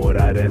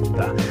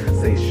mamorareta,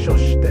 seishou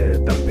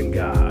shite danben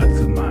ga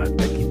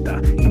atsumate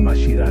kita, ima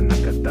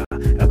shiranakata,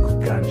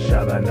 aku kan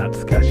shara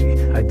Natsukashi.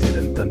 I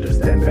didn't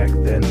understand back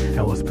then.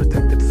 I was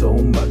protected so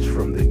much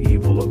from the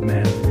evil of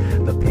man.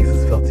 The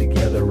pieces fell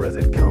together as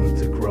it come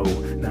to grow.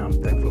 Now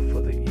I'm thankful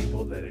for the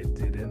evil that I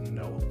didn't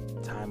know.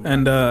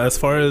 And as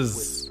far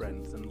as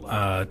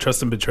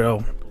Trust and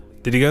Betrayal,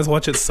 did you guys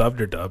watch it subbed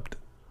or dubbed?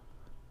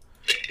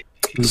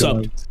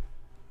 Subbed.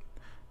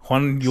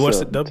 Juan, you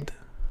watched it dubbed?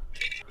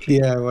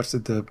 Yeah, I watched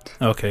it dubbed.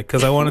 Okay,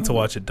 because I wanted to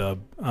watch it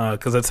dubbed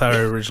because that's how I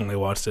originally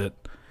watched it.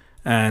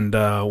 And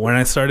when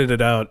I started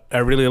it out, I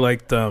really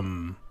liked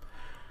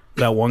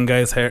that one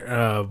guy's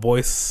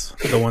voice,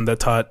 the one that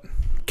taught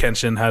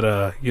Kenshin how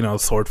to,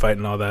 sword fight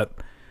and all that.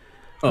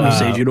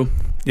 Seijiro.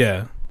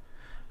 Yeah.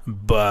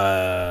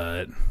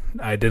 But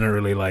I didn't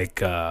really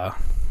like a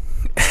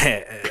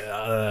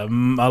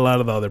lot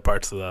of the other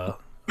parts of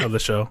the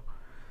show.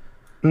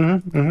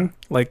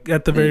 Like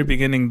at the very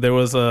beginning, there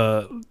was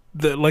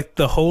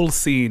the whole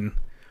scene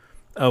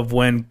of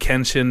when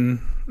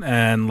Kenshin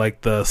and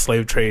like the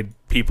slave trade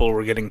people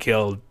were getting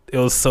killed. It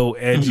was so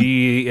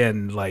edgy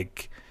and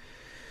like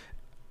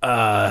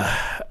a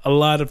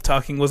lot of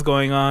talking was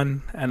going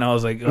on, and I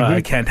was like,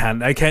 I can't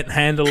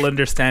handle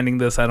understanding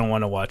this. I don't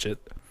want to watch it.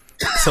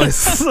 So I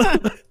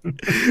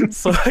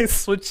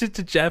switched it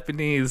to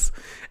Japanese,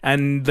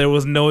 and there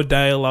was no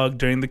dialogue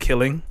during the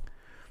killing.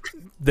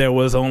 There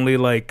was only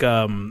like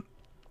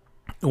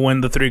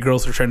when the three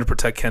girls were trying to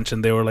protect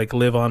Kenshin, they were like,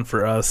 "Live on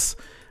for us."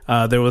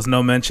 There was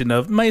no mention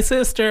of my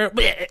sister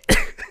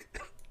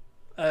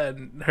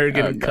and her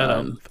getting cut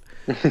up.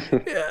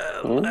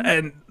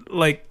 And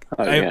like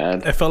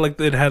I felt like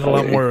it had a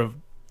lot more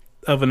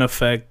of an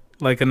effect,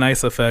 like a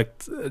nice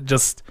effect,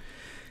 just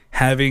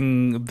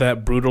having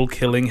that brutal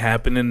killing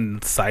happen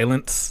in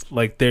silence.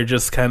 Like they're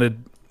just kind of,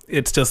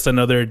 it's just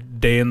another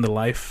day in the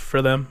life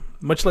for them,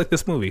 much like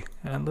this movie,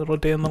 a little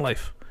day in the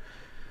life.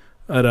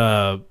 But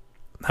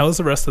how was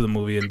the rest of the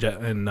movie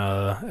in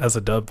as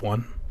a dub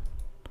one?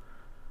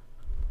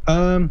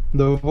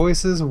 The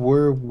voices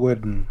were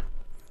wooden.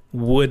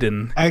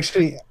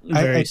 Actually,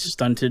 very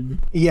stunted.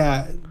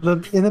 Yeah,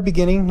 in the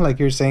beginning, like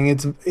you're saying,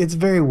 it's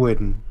very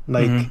wooden.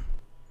 Like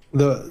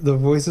the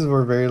voices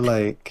were very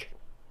like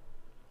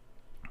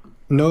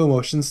no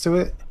emotions to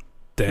it.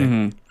 Dang.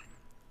 Mm-hmm.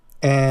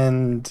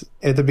 And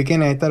at the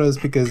beginning, I thought it was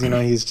because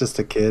he's just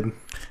a kid.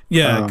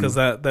 Yeah, because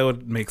that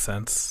would make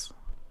sense.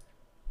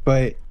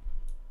 But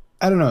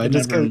I don't know. It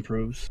just never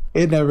improves.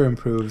 It never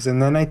improves.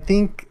 And then I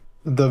think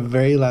the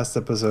very last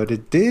episode,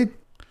 it did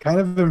kind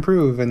of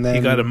improve. And then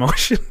you got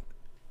emotion.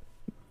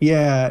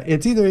 Yeah,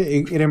 it's either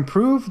it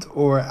improved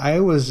or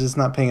I was just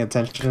not paying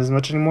attention as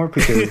much anymore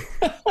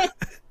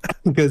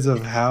because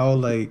of how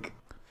like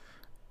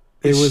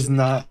it was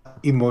not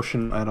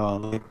emotional at all.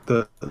 Like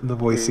the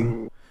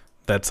voicing.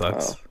 That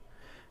sucks.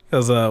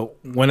 Because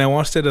when I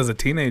watched it as a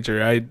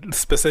teenager, I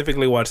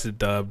specifically watched it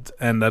dubbed,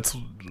 and that's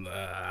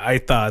I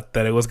thought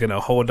that it was gonna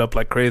hold up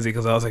like crazy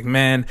because I was like,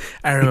 man,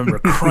 I remember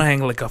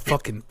crying like a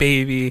fucking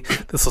baby.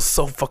 This was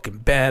so fucking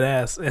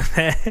badass,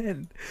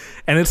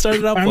 and it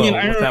started out with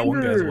that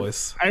one guy's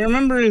voice. I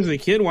remember as a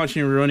kid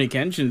watching Rurouni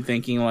Kenshin,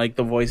 thinking like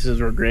the voices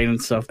were great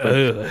and stuff. But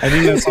I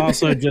think that's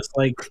also just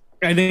like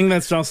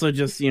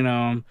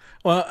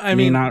well, I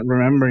mean, not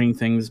remembering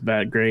things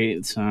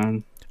great.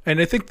 So. And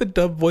I think the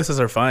dub voices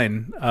are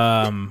fine,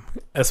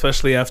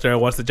 especially after I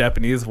watched the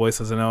Japanese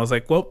voices, and I was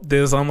like, well,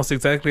 this is almost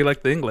exactly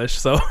like the English,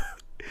 so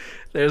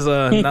there's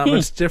not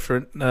much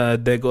different.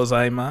 De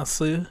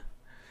gozaimasu,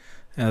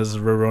 as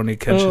Rurouni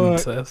Kenshin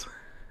says.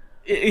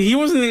 He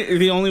wasn't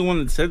the only one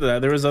that said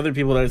that. There was other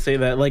people that say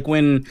that, like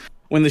when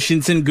the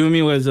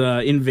Shinsengumi was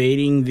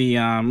invading the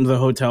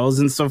hotels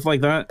and stuff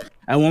like that.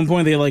 At one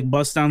point, they like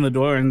bust down the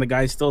door, and the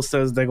guy still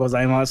says "de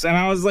gozaimasu," and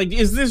I was like,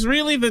 "Is this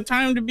really the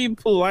time to be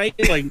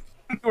polite?" Like.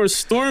 Or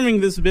storming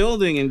this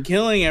building and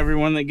killing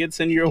everyone that gets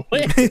in your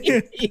way.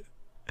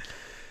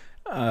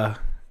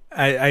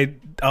 I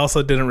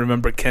also didn't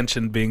remember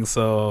Kenshin being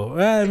so.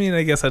 I mean,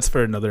 I guess that's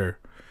for another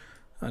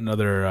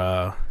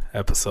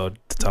episode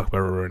to talk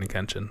about Rurouni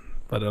Kenshin.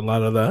 But a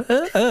lot of the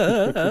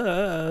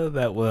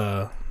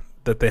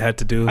that they had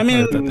to do. I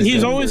mean,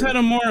 he's always had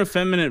a more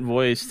effeminate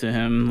voice to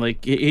him.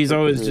 Like he's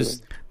always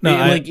just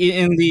I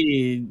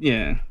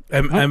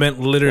meant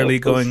literally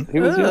going. He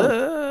was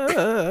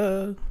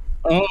young.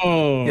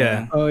 Oh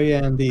yeah! Oh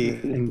yeah!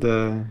 In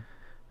the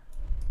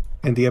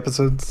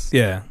episodes.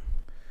 Yeah,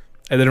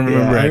 I didn't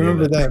remember. I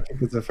remember that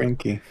because of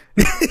Frankie.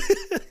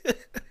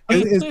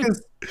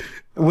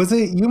 Was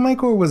it you,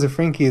 Michael, or was it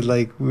Frankie?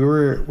 Like we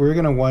were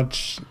gonna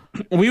watch.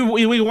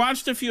 We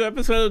watched a few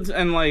episodes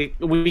and like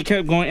we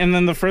kept going, and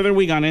then the further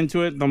we got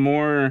into it, the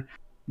more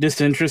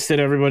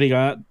disinterested everybody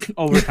got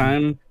over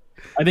time.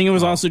 I think it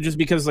was also just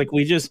because like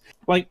we just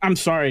like I'm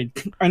sorry,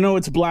 I know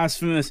it's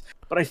blasphemous,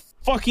 but I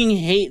fucking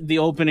hate the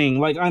opening.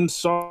 Like I'm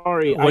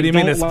sorry. What do you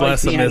mean it's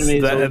blasphemous?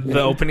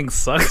 The opening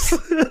sucks.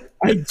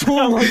 I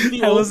don't like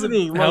the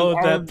opening. How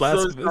is that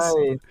blasphemous?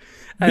 So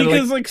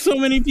because like so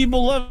many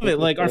people love it.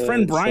 Like our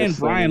friend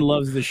Brian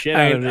loves the shit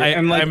out of it.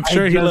 And like I'm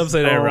sure he loves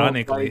it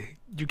ironically.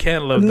 You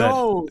can't love that.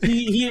 No,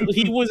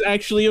 he was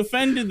actually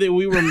offended that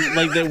we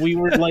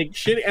were like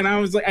shit, and I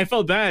was like, I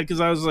felt bad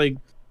because I was like,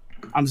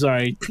 I'm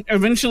sorry.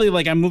 Eventually,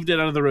 like I moved it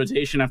out of the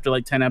rotation after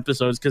like 10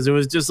 episodes because it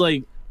was just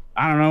like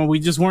I don't know, we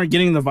just weren't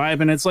getting the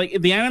vibe, and it's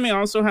like the anime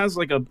also has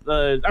like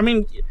I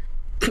mean,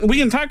 we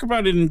can talk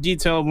about it in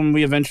detail when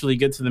we eventually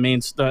get to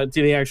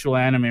the actual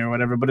anime or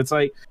whatever, but it's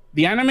like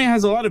the anime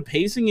has a lot of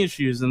pacing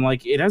issues and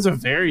like it has a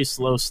very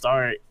slow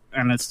start,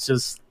 and it's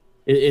just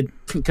it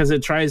because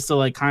it tries to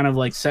like kind of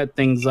like set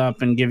things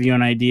up and give you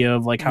an idea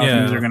of like how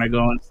things are gonna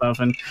go and stuff,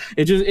 and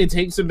it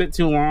takes a bit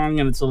too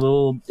long, and it's a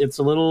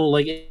little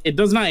like it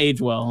does not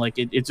age well. Like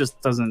it just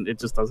doesn't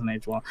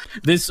age well.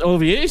 This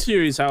OVA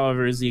series,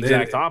 however, is the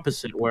exact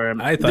opposite, where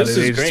I thought it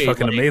aged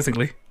fucking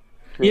amazingly.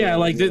 Yeah,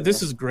 like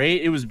this is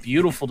great. It was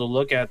beautiful to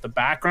look at. The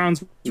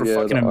backgrounds were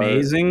fucking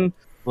amazing.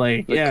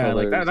 Like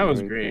like that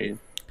was great.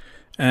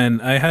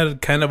 And I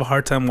had kind of a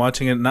hard time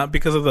watching it, not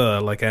because of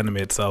the like anime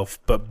itself,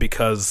 but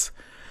because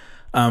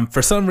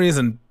for some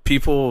reason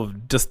people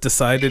just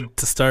decided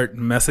to start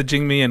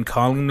messaging me and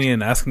calling me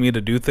and asking me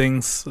to do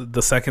things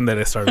the second that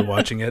I started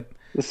watching it.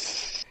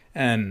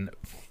 And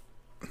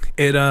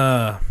it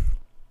I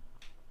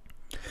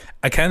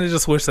kind of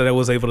just wish that I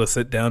was able to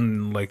sit down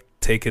and like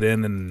take it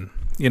in and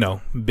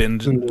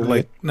binge,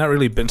 like not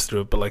really binge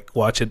through it, but like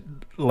watch it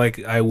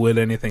like I would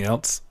anything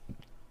else.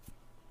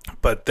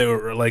 But they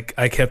were like,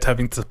 I kept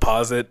having to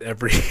pause it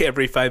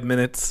every 5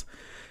 minutes,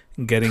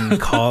 getting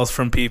calls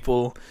from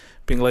people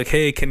being like,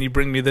 hey, can you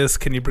bring me this?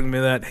 Can you bring me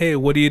that? Hey,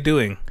 what are you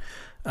doing?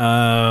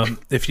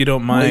 If you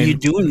don't mind, what are you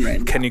doing right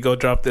now? Can you go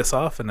drop this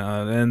off?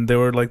 And there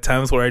were like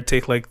times where I'd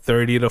take like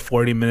 30 to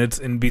 40 minutes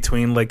in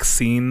between like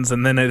scenes,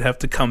 and then I'd have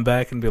to come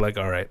back and be like,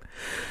 all right,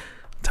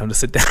 time to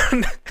sit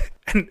down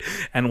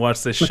and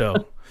watch this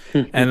show.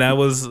 And I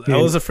was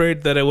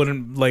afraid that I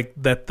wouldn't like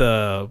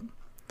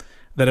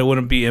that I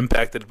wouldn't be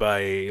impacted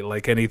by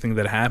like anything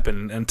that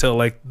happened until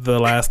like the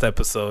last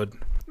episode.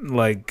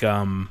 Like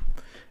the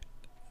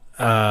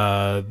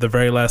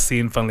very last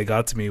scene finally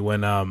got to me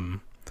when I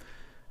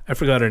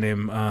forgot her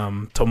name,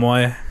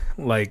 Tomoe,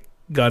 like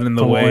got in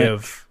the way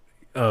of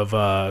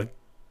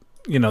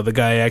the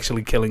guy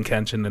actually killing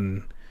Kenshin,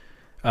 and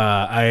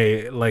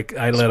I let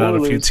out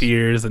a few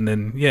tears, and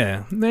then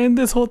man,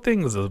 this whole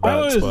thing is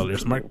about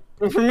spoilers, Mark.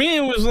 For me,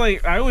 it was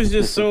like I was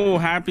just so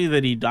happy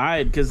that he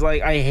died because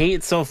like I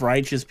hate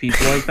self-righteous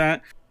people like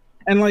that,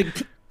 and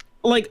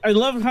like I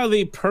love how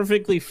they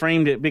perfectly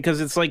framed it because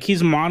it's like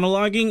he's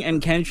monologuing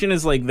and Kenshin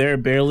is like there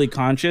barely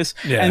conscious,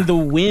 and the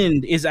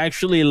wind is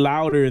actually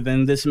louder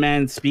than this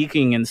man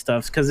speaking and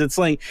stuff because it's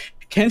like.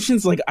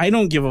 Kenshin's like, I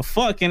don't give a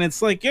fuck, and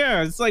it's like,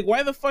 it's like,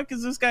 why the fuck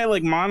is this guy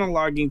like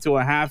monologuing to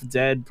a half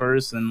dead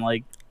person?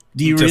 Like,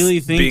 do you just really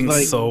think being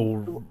like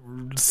so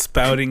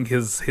spouting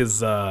his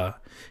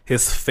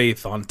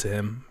faith onto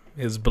him,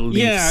 his beliefs?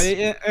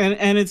 Yeah,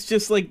 and it's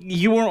just like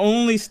you are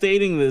only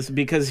stating this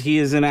because he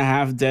is in a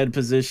half dead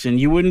position.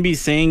 You wouldn't be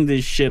saying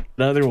this shit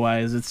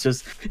otherwise. It's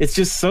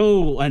just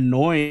so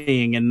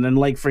annoying, and then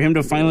like for him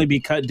to finally be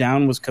cut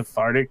down was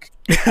cathartic.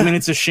 I mean,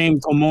 it's a shame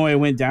Tomoe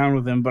went down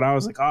with him, but I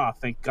was like, oh,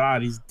 thank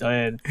God he's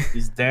dead.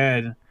 He's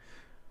dead.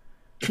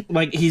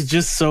 Like he's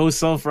just so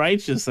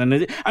self-righteous,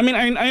 and I mean,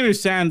 I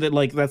understand that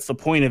like that's the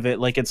point of it.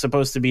 Like it's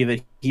supposed to be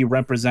that he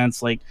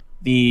represents like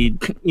the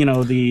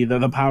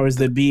powers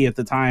that be at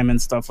the time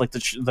and stuff, like the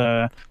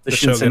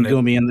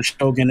Shinsengumi and the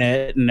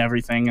shogunate and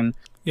everything, and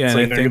it's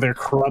like they're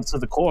corrupt to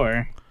the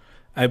core.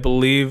 I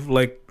believe,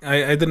 like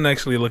I didn't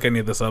actually look any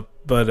of this up,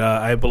 but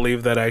I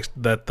believe that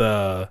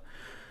the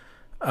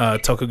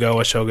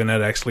Tokugawa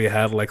shogunate actually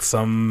had like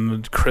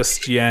some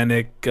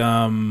Christianic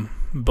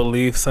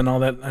beliefs and all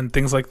that and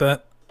things like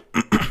that.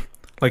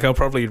 Like I'll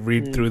probably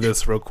read through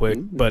this real quick,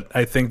 but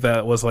I think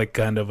that was like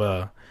kind of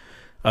a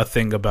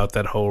thing about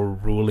that whole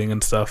ruling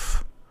and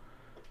stuff.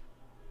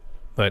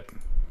 But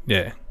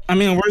yeah, I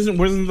mean,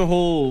 wasn't the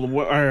whole,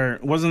 or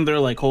wasn't there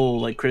like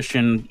whole like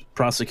Christian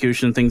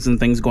prosecution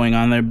things going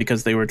on there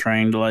because they were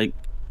trying to like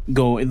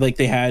go, like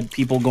they had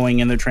people going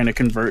in there trying to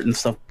convert and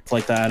stuff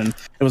like that, and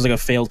it was like a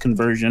failed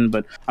conversion,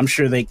 but I'm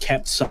sure they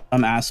kept some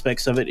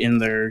aspects of it in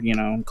their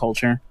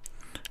culture.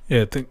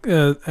 Yeah,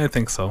 I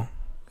think so.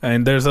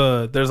 And there's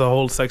a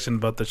whole section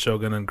about the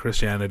shogun and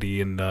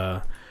Christianity and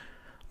the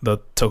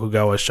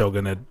Tokugawa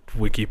shogunate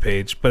wiki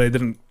page, but I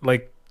didn't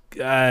like.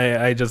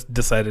 I just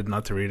decided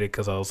not to read it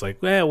because I was like,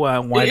 why do I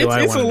want to know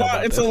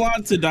about It's this? a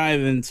lot to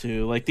dive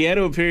into. Like the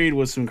Edo period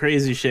was some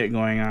crazy shit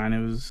going on.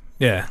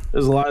 There's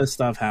a lot of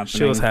stuff happening.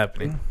 Shit was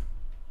happening.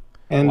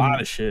 And, a lot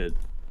of shit.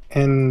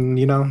 And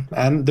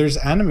and there's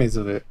animes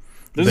of it.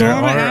 There's a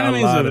lot of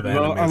animes of it.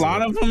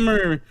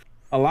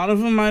 A lot of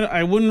them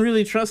I wouldn't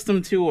really trust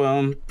them too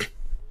well.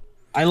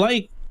 I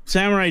like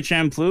Samurai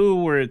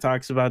Champloo where it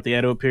talks about the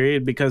Edo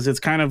period because it's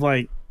kind of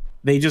like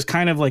they just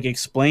kind of like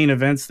explain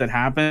events that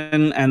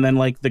happen, and then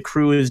like the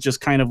crew is just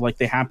kind of like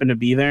they happen to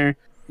be there,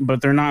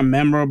 but they're not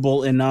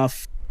memorable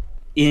enough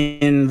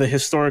in the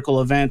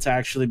historical event to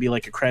actually be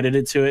like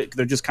accredited to it.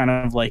 They're just kind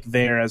of like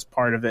there as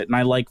part of it, and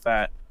I like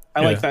that.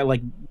 I like that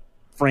like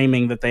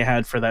framing that they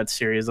had for that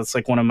series. That's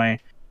like one of my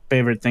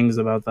favorite things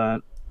about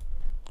that.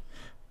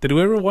 Did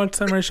we ever watch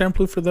Samurai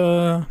Champloo for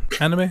the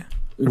anime?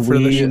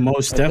 We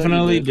most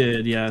definitely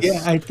did, yes.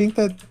 Yeah, I think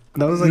that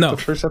was like the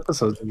first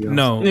episode.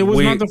 No, it was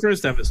not the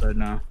first episode.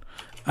 No,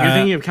 you're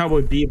thinking of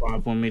Cowboy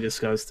Bebop when we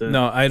discussed it.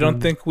 No, I don't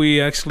think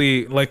we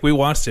actually we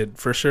watched it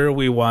for sure.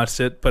 We watched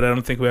it, but I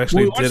don't think we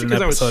actually did an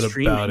episode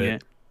about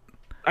it.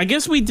 I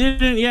guess we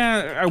didn't.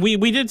 Yeah,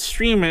 we did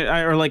stream it,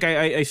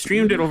 I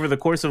streamed it over the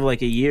course of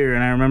like a year,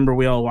 and I remember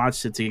we all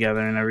watched it together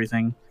and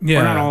everything.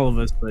 Yeah, well, not all of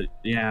us, but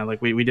yeah,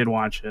 like we did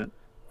watch it.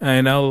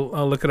 And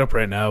I'll look it up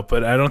right now,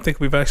 but I don't think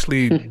we've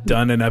actually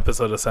done an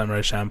episode of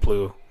Samurai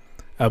Champloo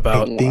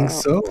about. I think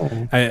so.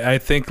 I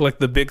think like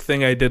the big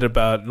thing I did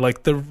about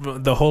like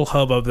the whole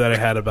hubbub that I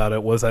had about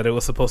it was that it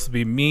was supposed to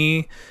be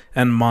me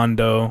and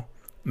Mondo,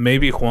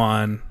 maybe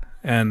Juan,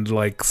 and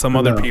like some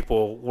other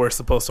people were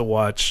supposed to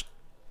watch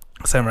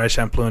Samurai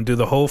Champloo and do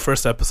the whole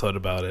first episode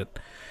about it.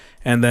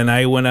 And then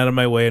I went out of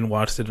my way and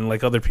watched it, and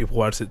like other people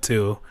watched it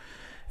too.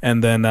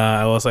 And then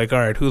I was like, all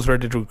right, who's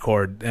ready to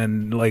record?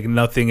 And like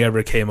nothing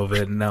ever came of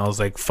it. And I was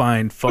like,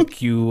 fine,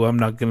 fuck you. I'm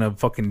not going to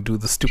fucking do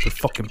the stupid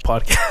fucking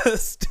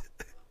podcast.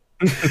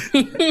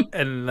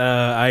 And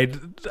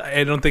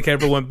I don't think I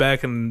ever went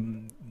back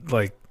and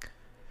like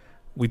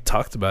we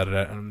talked about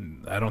it.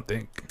 I don't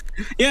think.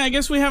 Yeah, I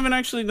guess we haven't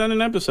actually done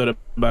an episode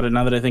about it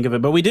now that I think of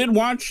it. But we did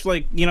watch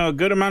like, a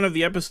good amount of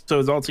the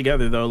episodes all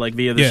together though, like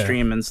via the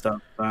stream and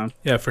stuff.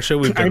 Yeah, for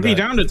sure. I'd be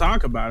down to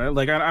talk about it.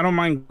 Like I don't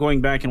mind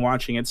going back and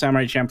watching it.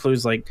 Samurai Champloo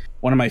is like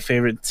one of my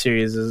favorite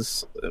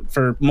series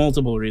for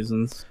multiple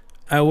reasons.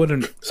 I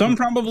wouldn't. Some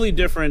probably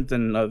different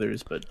than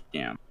others, but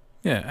yeah.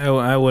 Yeah,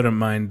 I wouldn't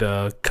mind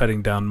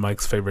cutting down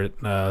Mike's favorite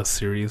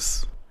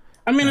series.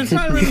 I mean, it's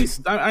not really.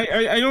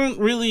 I don't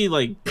really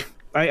like.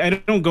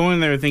 I don't go in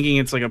there thinking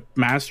it's like a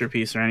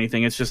masterpiece or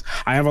anything. It's just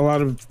I have a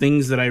lot of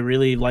things that I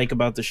really like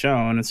about the show,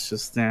 and it's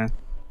just Yeah.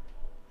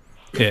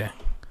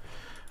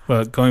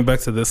 Well, going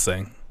back to this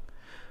thing,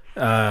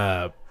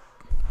 man,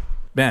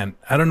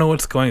 I don't know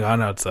what's going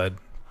on outside,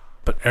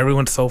 but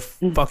everyone's so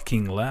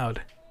fucking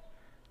loud.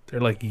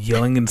 They're like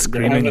yelling and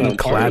screaming and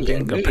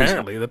clapping.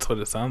 Apparently, that's what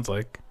it sounds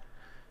like.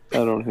 I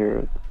don't hear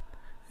it.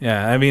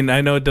 Yeah, I mean,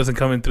 I know it doesn't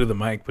come in through the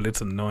mic, but it's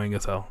annoying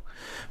as hell.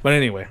 But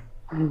anyway,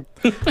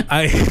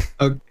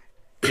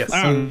 yes.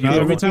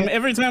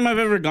 Every time I've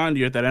ever gone to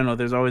your Terreno,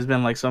 there's always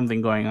been like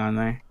something going on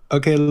there.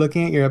 Okay,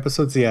 looking at your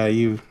episodes, yeah,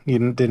 you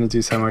didn't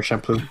do Samurai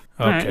Champloo. Okay.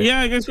 Right, yeah,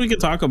 I guess we could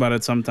talk about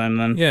it sometime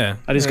then. Yeah,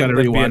 I just got to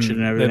rewatch it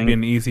and everything. That'd be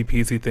an easy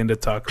peasy thing to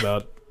talk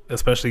about,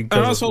 especially. I'd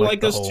also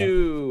like us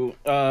to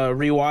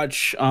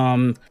rewatch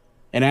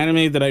an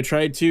anime that I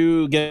tried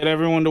to get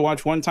everyone to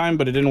watch one time,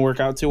 but it didn't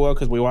work out too well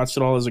because we watched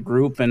it all as a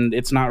group, and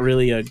it's not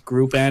really a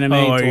group anime.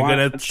 Oh, are you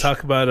gonna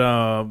talk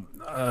about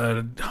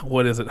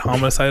what is it?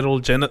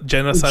 Homicidal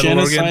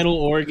genocidal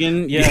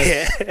organ?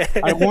 Yes.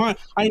 Yeah.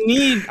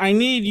 I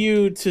need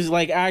you to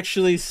like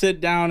actually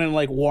sit down and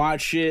like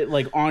watch it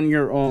like on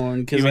your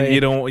own, because you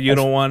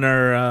don't want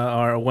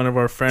our one of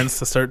our friends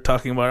to start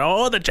talking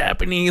about the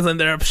Japanese and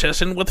their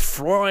obsession with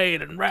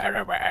Freud and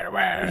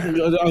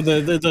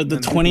the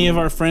 20 of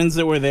our friends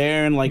that were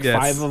there, and like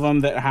 5 of them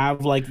that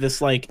have like this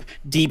like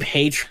deep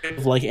hatred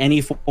of like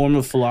any form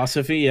of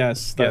philosophy.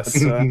 Yes, that's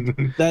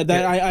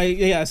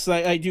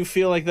I do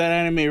feel like that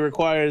anime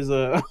requires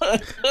a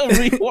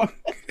rewatch.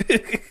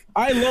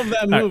 I love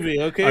that movie.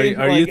 Okay,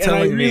 are you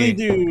telling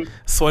me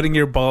sweating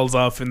your balls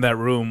off in that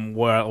room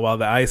while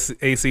the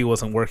AC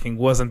wasn't working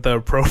wasn't the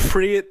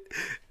appropriate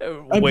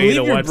way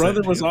to watch? Your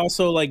brother was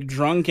also like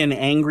drunk and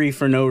angry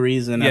for no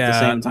reason at the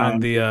same time.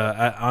 On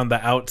the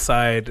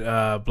outside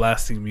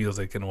blasting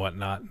music and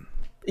whatnot.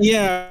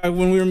 Yeah,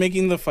 when we were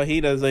making the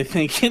fajitas, I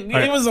think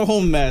it was a whole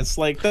mess.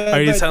 Like that,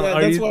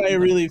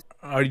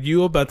 Are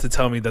you about to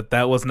tell me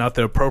that was not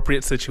the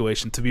appropriate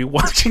situation to be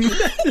watching?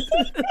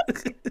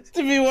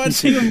 To be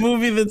watching a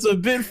movie that's a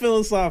bit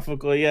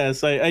philosophical?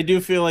 Yes, I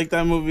do feel like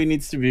that movie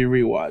needs to be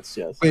rewatched.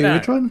 Yes. Wait,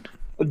 which one?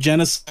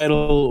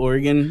 Genocidal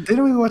Organ.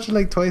 Didn't we watch it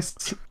like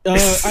twice? I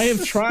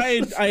have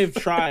tried.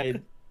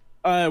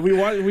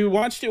 We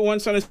watched it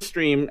once on a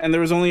stream, and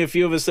there was only a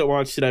few of us that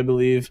watched it, I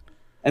believe.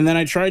 And then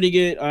I tried to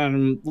get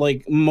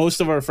like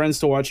most of our friends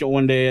to watch it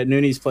one day at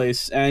Nooney's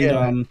place,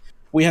 and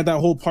we had that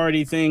whole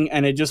party thing,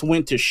 and it just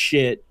went to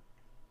shit,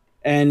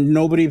 and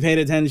nobody paid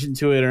attention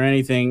to it or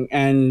anything,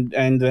 and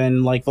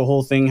then like the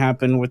whole thing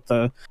happened with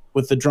the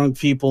drunk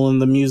people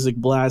and the music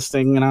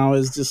blasting, and I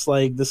was just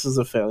like, this is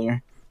a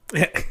failure.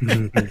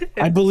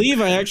 I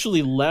believe I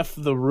actually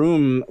left the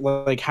room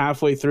like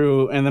halfway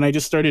through, and then I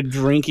just started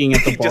drinking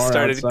at the bar. Just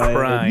started outside.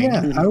 Crying.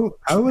 Yeah,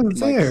 I was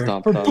there.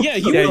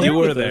 You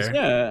were there.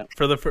 Yeah,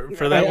 for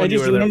that one, you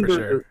were there for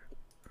sure.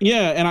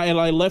 Yeah, and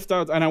I left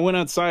out, and I went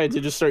outside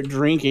to just start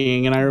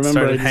drinking, and I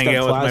remember I just hanging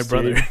out plastered.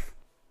 with my brother.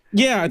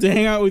 Yeah, to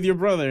hang out with your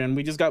brother, and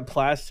we just got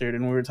plastered,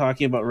 and we were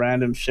talking about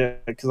random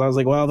shit because I was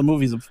like, "Well, the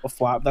movie's a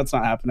flop. That's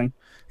not happening."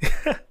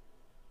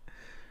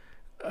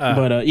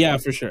 But yeah,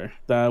 for sure.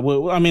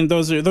 I mean,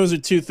 those are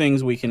 2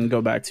 things we can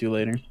go back to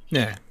later.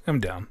 Yeah, I'm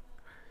down.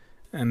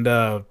 And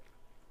as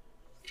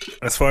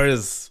far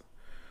as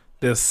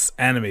this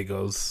anime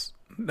goes,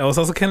 I was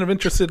also kind of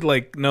interested,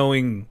 like,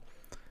 knowing.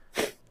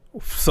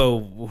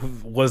 So,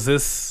 was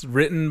this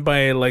written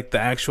by like the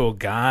actual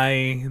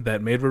guy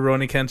that made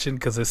Rurouni Kenshin?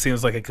 Because it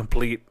seems like a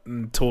complete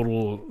and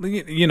total.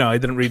 I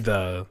didn't read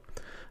the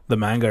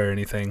manga or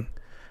anything,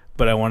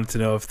 but I wanted to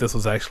know if this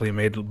was actually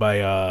made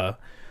by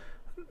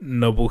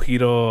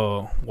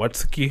Nobuhiro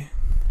Watsuki,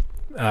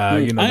 the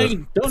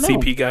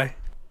CP guy.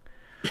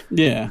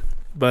 Yeah,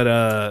 but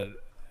I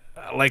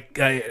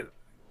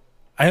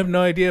have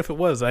no idea if it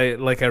was.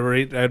 I'd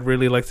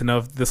really like to know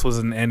if this was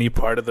in any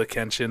part of the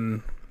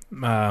Kenshin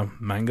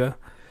manga.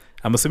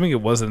 I'm assuming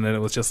it wasn't, and it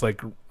was just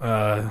like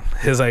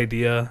his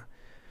idea,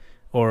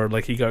 or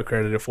like he got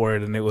credited for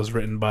it, and it was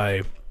written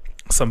by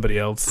somebody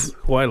else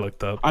who I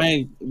looked up.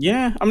 I'm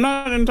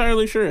not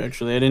entirely sure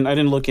actually. I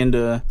didn't look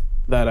into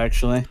that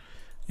actually.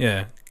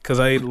 Yeah, because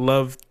I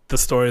loved the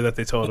story that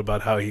they told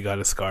about how he got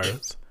his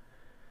scars.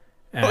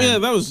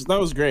 And that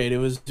was great. It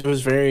was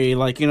very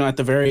like, at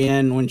the very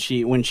end when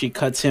she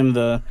cuts him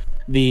the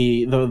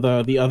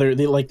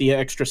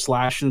extra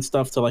slash and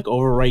stuff to like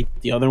overwrite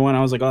the other one.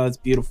 I was like, oh, that's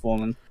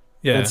beautiful. And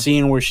that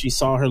scene where she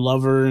saw her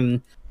lover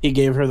and he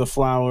gave her the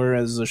flower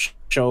as a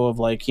show of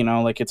like,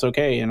 like it's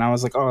okay. And I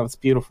was like, oh, that's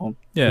beautiful.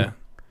 Yeah,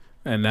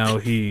 and now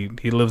he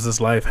lives his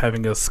life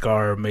having a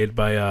scar made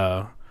by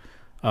a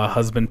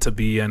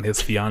husband-to-be and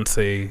his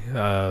fiance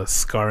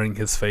scarring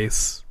his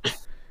face.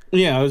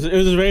 Yeah, it was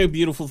a very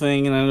beautiful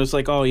thing, and I was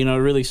like, oh, it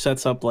really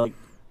sets up like,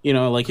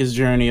 like his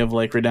journey of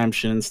like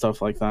redemption and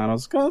stuff like that. I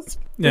was like, oh,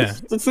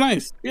 it's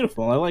nice,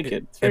 beautiful. I like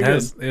it. It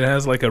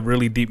has like a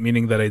really deep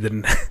meaning that I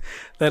didn't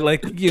that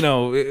like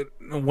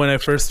when I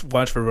first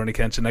watched Rurouni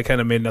Kenshin, I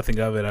kind of made nothing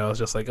of it. I was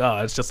just like, oh,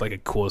 it's just like a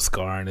cool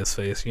scar on his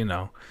face,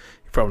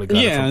 Probably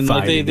got it from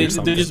fighting or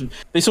something.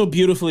 They so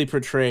beautifully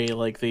portray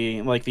like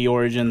the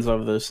origins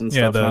of this and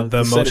stuff. Yeah,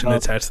 the emotion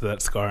attached to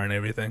that scar and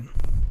everything.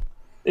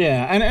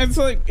 Yeah, and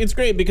it's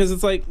great because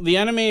it's like the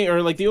anime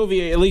or like the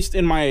OVA, at least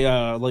in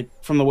my like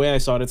from the way I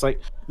saw it, it's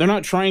like they're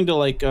not trying to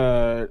like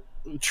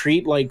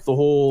treat like the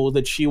whole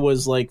that she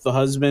was like the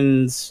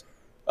husband's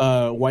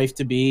wife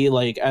to be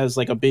like as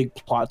like a big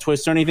plot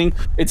twist or anything.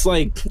 It's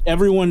like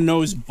everyone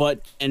knows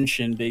but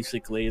Kenshin,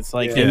 basically. It's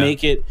like they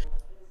make it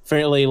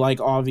fairly like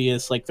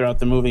obvious like throughout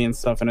the movie and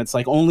stuff, and it's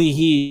like only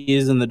he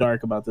is in the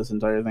dark about this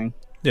entire thing.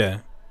 Yeah.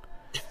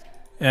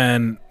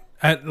 And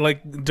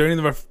during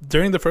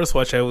the first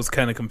watch, I was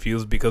kind of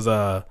confused because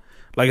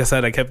like I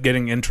said, I kept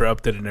getting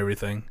interrupted and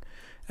everything,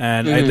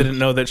 and I didn't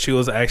know that she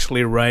was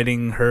actually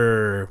writing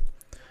her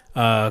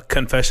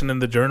confession in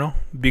the journal,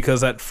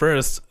 because at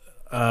first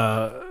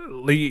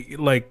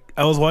like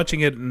I was watching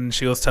it and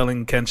she was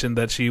telling Kenshin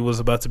that she was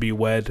about to be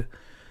wed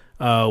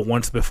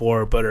once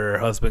before, but her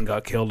husband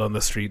got killed on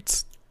the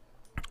streets,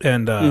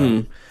 and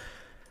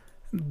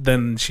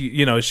then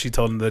she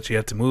told him that she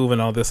had to move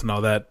and all this and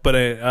all that.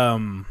 But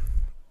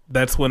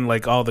that's when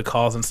like all the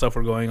calls and stuff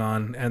were going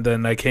on, and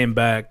then I came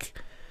back,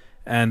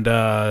 and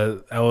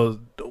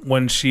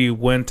when she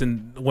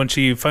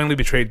finally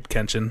betrayed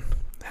Kenshin,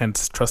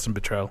 hence trust and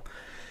betrayal.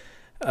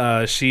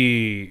 I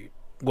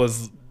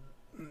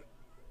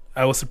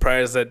was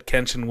surprised that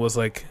Kenshin was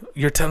like,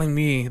 "You're telling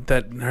me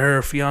that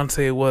her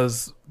fiance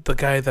was the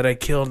guy that I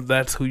killed?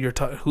 That's who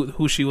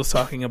who she was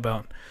talking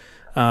about."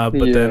 But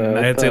then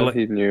I had to like,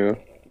 he knew.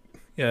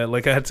 Yeah,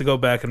 like I had to go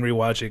back and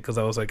rewatch it because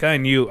I was like, I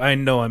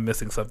know I'm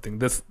missing something.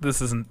 This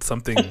isn't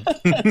something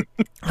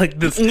like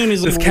this.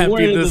 This can't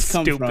be this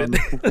stupid.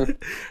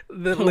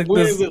 Like,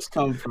 where did this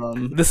come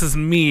from? This is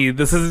me.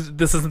 This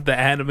isn't the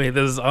anime.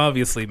 This is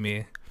obviously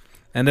me.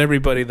 And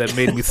everybody that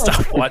made me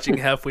stop watching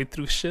halfway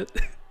through shit.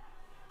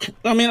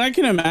 I mean, I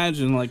can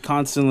imagine like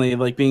constantly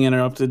like being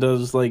interrupted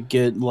does like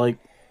get like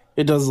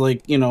it does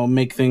like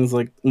make things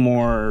like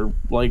more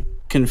like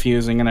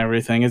confusing and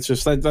everything. It's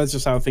just that's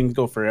just how things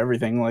go for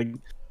everything. Like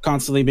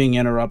constantly being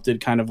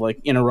interrupted kind of like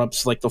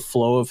interrupts like the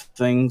flow of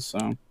things.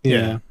 So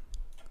yeah.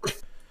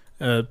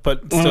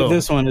 But still,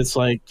 this one it's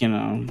like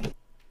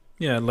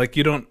yeah, like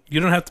you don't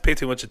have to pay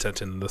too much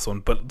attention in this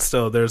one, but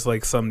still there's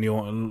like some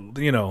new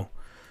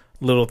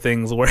little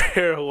things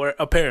where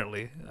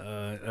apparently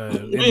where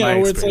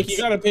it's like you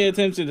got to pay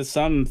attention to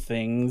some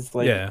things,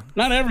 like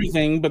not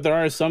everything, but there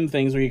are some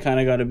things where you kind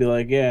of got to be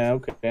like, yeah,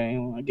 okay,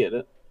 well, I get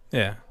it.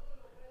 Yeah.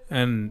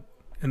 And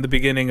in the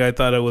beginning, I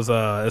thought it was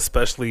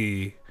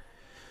especially,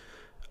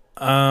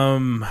 how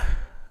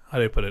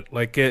do I put it?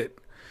 Like it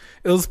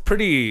was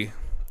pretty.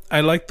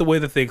 I liked the way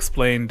that they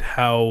explained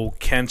how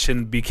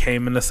Kenshin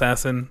became an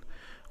assassin,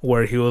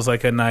 where he was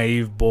like a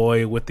naive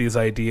boy with these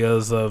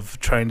ideas of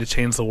trying to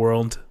change the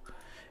world,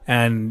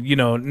 and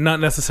not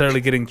necessarily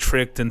getting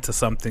tricked into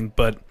something,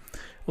 but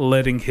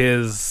letting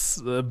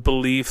his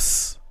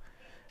beliefs,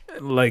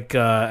 like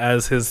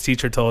as his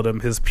teacher told him,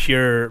 his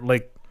pure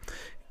like.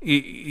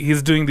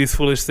 He's doing these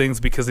foolish things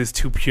because he's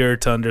too pure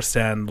to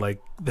understand like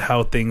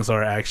how things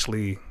are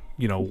actually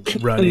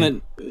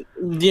running.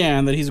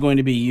 And that he's going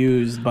to be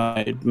used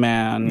by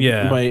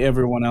by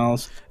everyone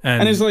else.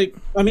 And it's like,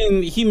 I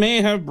mean, he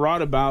may have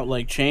brought about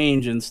like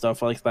change and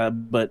stuff like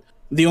that, but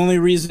the only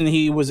reason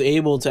he was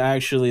able to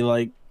actually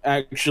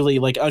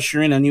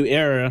usher in a new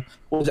era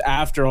was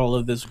after all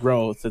of this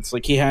growth. It's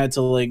like he had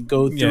to like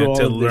go through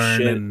all of this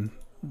shit and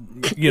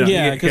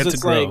because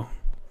it's like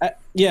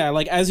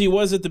like as he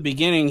was at the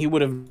beginning, he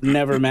would have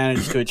never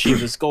managed to achieve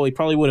his goal. He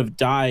probably would have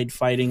died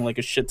fighting like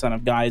a shit ton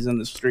of guys in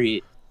the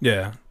street.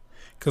 Yeah,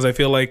 because I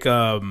feel like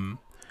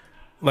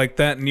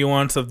that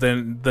nuance of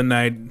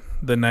the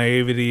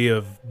naivety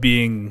of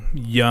being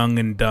young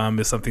and dumb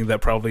is something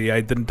that probably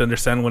I didn't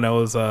understand when I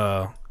was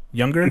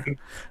younger.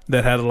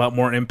 That had a lot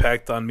more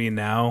impact on me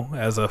now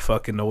as a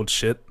fucking old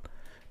shit.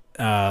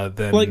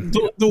 Than like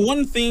the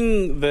one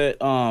thing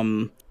that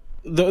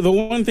The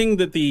one thing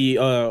that the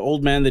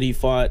old man that he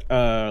fought,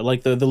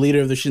 like the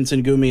leader of the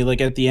Shinsengumi, like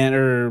at the end,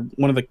 or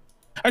one of the...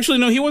 Actually,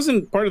 no, he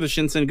wasn't part of the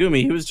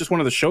Shinsengumi. He was just one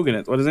of the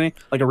shogunates. What isn't he?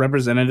 Like a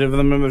representative of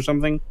them or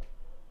something?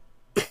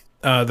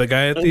 The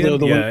guy at the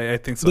end? I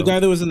think so. The guy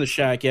that was in the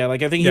shack, yeah.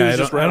 Like I think he was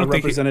just a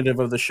representative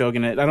of the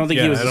shogunate. I don't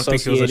think he was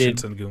associated.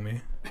 Think he was a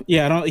Shinsengumi.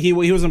 Yeah, he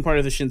wasn't part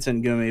of the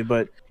Shinsengumi.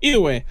 But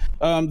either way,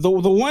 the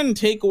one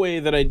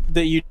takeaway that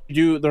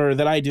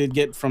I did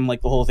get from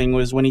like the whole thing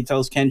was when he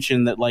tells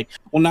Kenshin that like,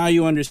 well, now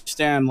you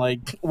understand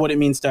like what it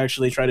means to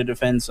actually try to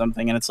defend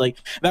something, and it's like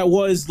that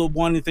was the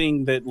one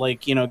thing that like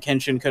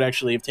Kenshin could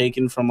actually have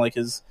taken from like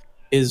his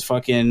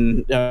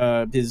fucking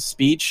his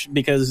speech,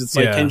 because it's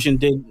like Kenshin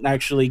did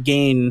actually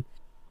gain.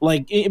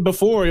 Like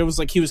before, it was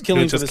like he was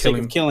killing for the sake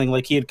of killing.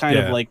 Like he had kind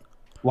of like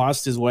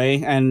lost his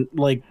way, and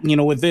like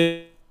with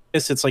this,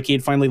 it's like he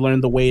had finally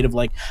learned the weight of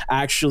like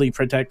actually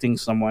protecting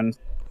someone.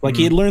 Like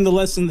he had learned the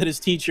lesson that his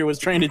teacher was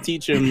trying to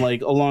teach him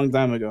like a long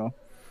time ago.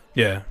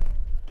 Yeah,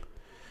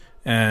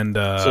 and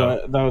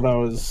so that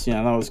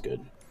was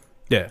good.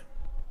 Yeah,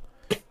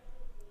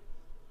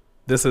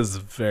 this is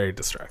very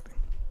distracting.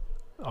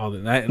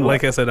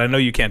 Like I said, I know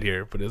you can't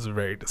hear it, but it's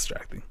very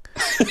distracting.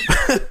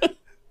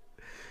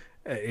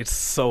 It's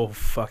so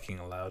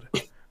fucking loud.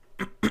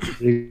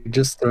 You're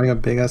just throwing a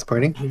big ass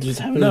party?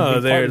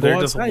 No, they're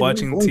just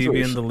watching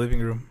TV in the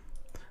living room.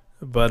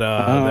 But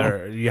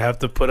you have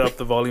to put up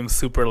the volume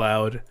super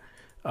loud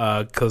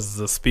because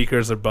the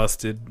speakers are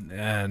busted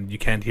and you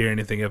can't hear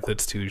anything if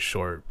it's too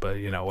short. But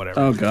whatever.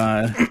 Oh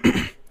God.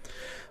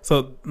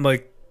 So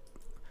like,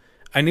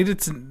 I needed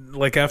to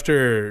like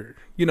after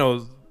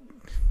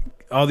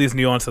all these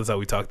nuances that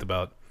we talked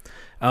about,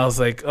 I was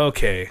like,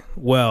 okay,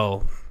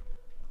 well,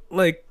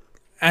 like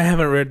I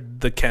haven't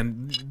read the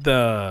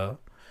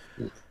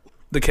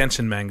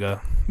Kenshin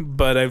manga,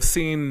 but I've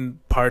seen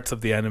parts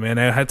of the anime, and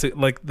I had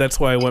to that's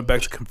why I went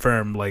back to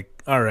confirm.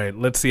 Like, all right,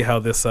 let's see how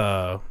this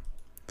anime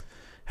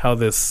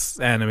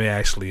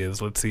actually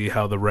is. Let's see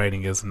how the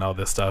writing is and all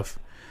this stuff.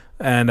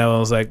 And I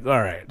was like,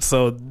 all right,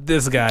 so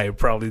this guy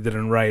probably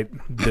didn't write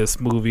this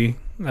movie.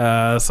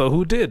 So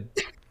who did?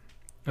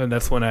 And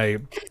that's when I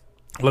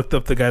looked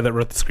up the guy that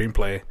wrote the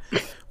screenplay,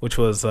 which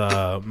was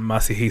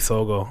Masahiro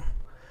Sogo.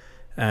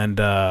 And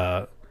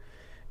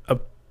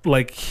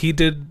he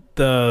did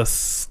the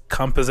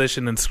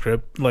composition and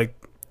script, like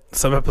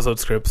some episode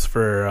scripts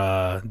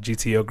for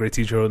GTO Great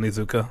Teacher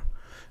Onizuka.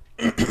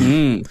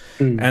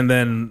 And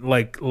then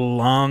like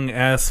long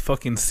ass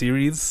fucking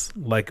series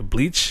like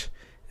Bleach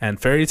and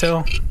Fairy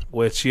Tail,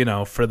 which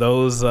for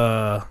those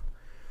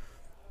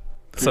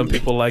some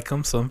people like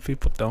them, some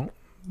people don't.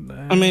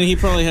 I mean, he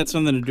probably had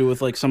something to do with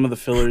like some of the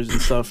fillers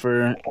and stuff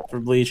for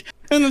Bleach.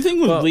 And the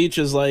thing with Bleach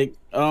is like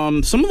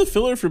some of the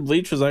filler for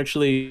Bleach was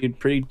actually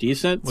pretty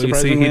decent. Well,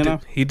 surprisingly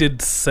enough, he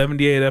did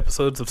 78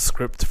 episodes of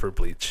script for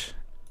Bleach.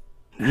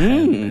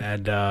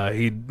 And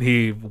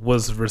he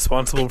was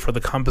responsible for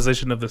the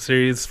composition of the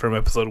series from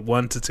episode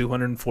 1 to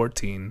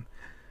 214.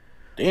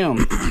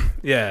 Damn.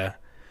 Yeah.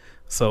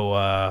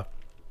 So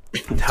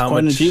how quite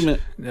much an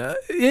achievement. Yeah.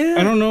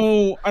 I don't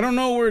know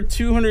where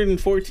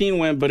 214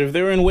 went, but if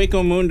they were in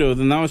Hueco Mundo,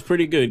 then that was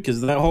pretty good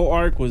because that whole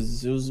arc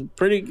was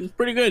pretty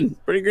good,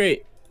 pretty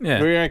great. Yeah.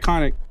 Very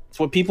iconic. It's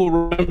what people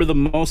remember the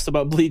most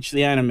about Bleach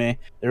the anime.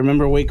 They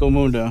remember Hueco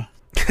Mundo.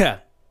 Yeah.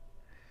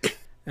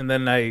 And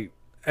then I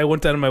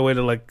went out of my way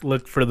to like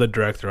look for the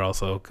director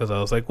also, because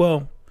I was like,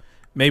 well,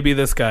 maybe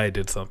this guy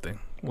did something.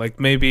 Like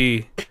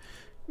maybe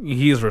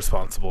he's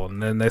responsible.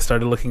 And then I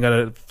started looking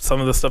at some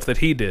of the stuff that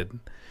he did.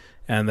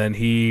 And then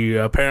he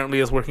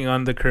apparently is working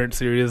on the current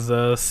series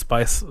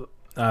Spy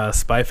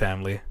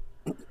Family.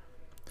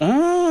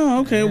 Oh,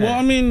 okay. Yeah. Well,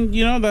 I mean,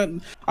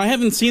 that I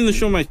haven't seen the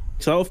show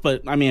myself,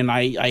 but I mean,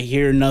 I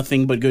hear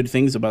nothing but good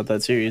things about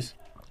that series.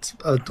 It's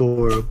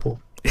adorable.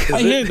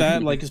 I hear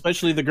that, like,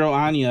 especially the girl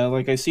Anya.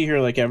 Like, I see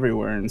her like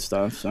everywhere and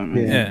stuff. So I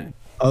mean, Yeah.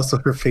 Also,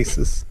 her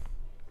faces.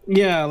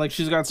 yeah, like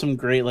she's got some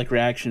great like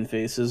reaction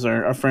faces.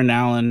 Our friend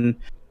Alan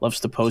loves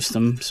to post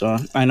them, so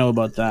I know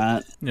about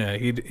that. Yeah,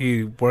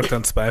 he worked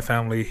on Spy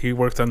Family. He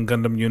worked on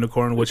Gundam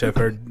Unicorn, which I've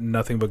heard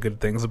nothing but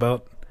good things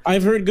about.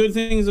 I've heard good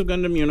things of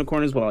Gundam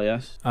Unicorn as well.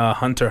 Yes.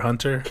 Hunter x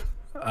Hunter.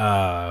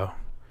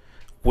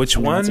 Which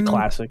one? That's a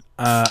classic.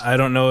 I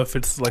don't know if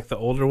it's like the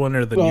older one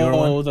or the newer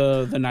one.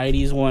 Oh, the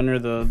 90s one or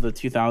the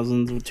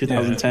 2000s,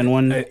 2010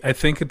 one. I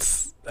think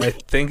it's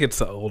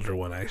the older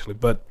one actually,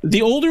 but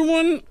the older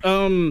one,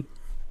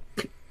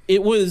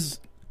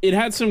 it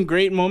had some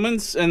great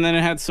moments, and then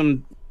it had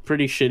some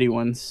pretty shitty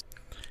ones.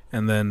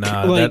 And then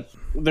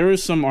there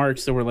was some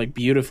arcs that were like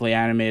beautifully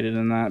animated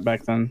in that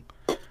back then.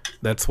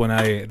 That's when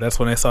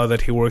I saw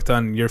that he worked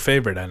on your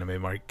favorite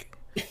anime, Mark.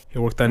 He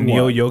worked on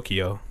Neo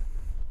Yokio.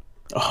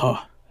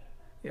 Oh,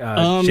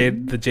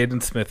 the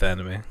Jaden Smith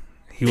anime.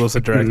 He was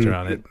a director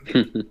on it.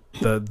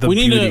 We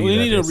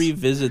need to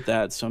revisit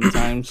that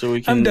sometime so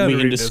we can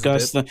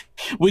discuss the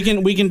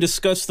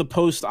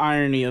post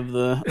irony of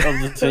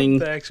the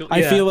thing.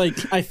 I feel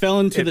like I fell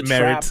into the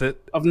trap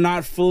of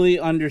not fully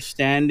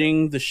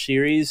understanding the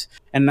series,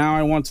 and now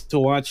I want to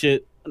watch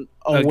it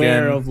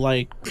aware of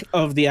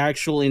the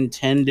actual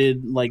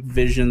intended like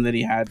vision that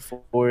he had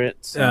for it.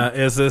 So.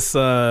 Is this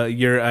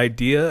your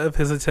idea of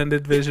his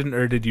intended vision,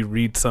 or did you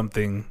read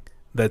something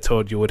that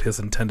told you what his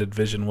intended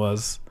vision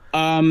was?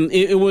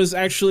 It was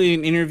actually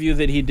an interview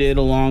that he did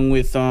along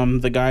with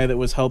the guy that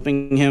was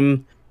helping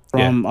him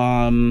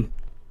from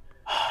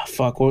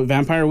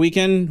Vampire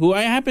Weekend, who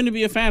I happen to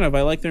be a fan of.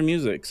 I like their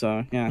music,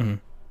 so yeah.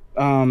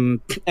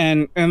 Mm-hmm.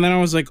 And then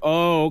I was like,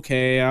 oh,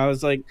 okay. I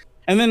was like,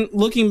 and then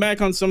looking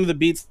back on some of the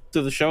beats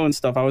to the show and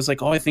stuff, I was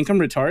like, oh, I think I'm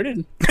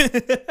retarded.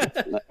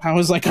 I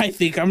was like, I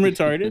think I'm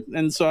retarded,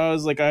 and so I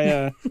was like,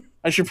 I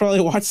should probably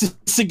watch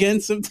this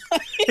again sometime.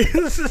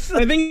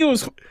 I think it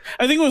was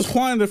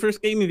Juan that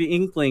first gave me the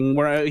inkling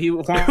where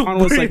Juan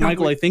was like,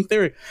 Michael,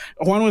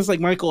 Juan was like,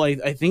 Michael, I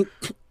think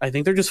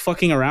they're just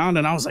fucking around,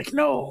 and I was like,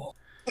 no.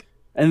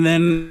 And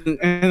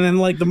then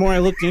like the more I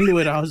looked into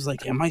it, I was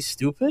like, am I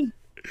stupid?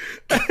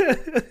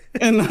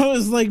 And I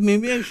was like,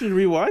 maybe I should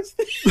rewatch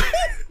this.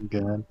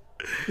 God.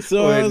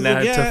 So I was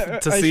like, yeah,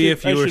 to see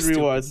if you were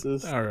rewatch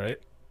this. All right.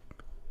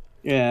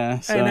 Yeah,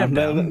 so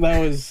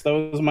that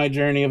was my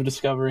journey of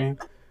discovery.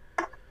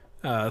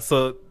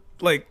 So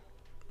like,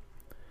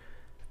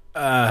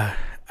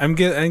 I'm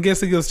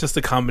guessing it was just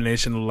a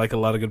combination of like a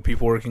lot of good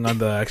people working on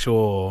the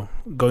actual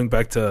going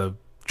back to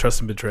Trust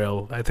and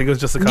Betrayal. I think it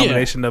was just a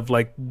combination of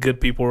like good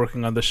people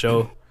working on the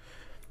show,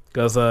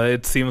 because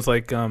it seems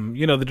like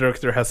the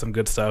director has some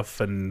good stuff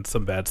and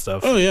some bad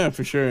stuff. Oh yeah,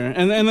 for sure.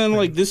 And then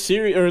like this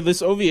series or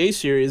this OVA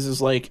series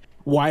is like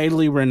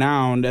widely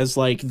renowned as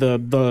like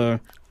the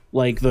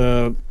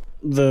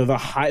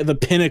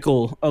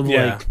pinnacle of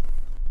like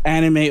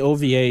anime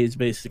OVAs,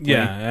 basically.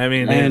 Yeah, I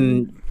mean,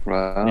 and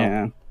wow,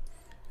 yeah,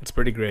 it's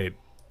pretty great.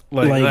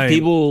 Like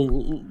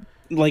people,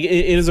 like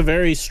it is a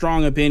very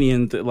strong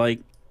opinion that like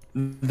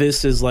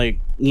this is like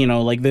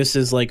this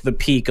is like the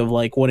peak of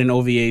like what an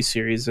OVA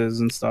series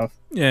is and stuff.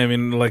 Yeah, I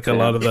mean, like a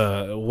lot of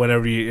the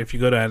if you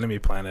go to Anime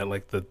Planet,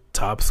 like the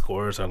top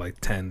scores are like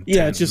 10.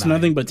 Yeah, 10, it's just 9.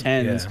 nothing but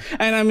 10s. Yeah.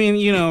 And I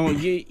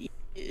mean,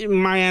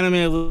 my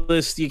anime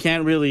list, you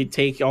can't really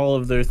take all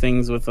of their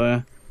things with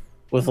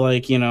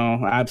like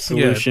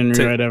absolution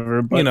or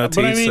whatever. But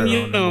I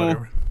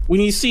mean, when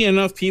you see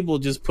enough people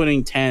just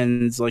putting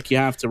 10s, like you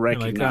have to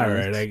recognize. Like, all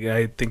right,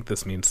 I think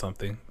this means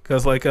something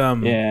because like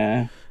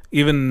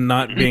even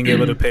not being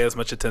able to pay as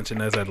much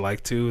attention as I'd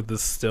like to,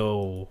 this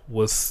still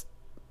was.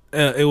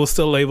 It was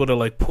still able to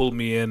like pull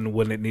me in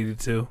when it needed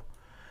to,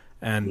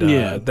 and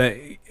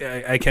that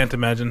I can't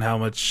imagine how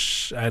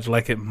much I'd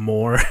like it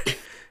more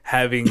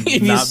having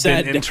not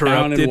been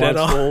interrupted at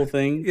all. The whole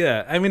thing.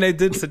 Yeah, I mean, I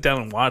did sit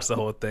down and watch the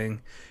whole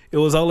thing. It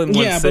was all in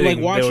one sitting. But like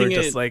watching there were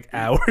just like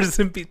hours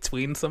in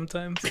between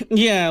sometimes.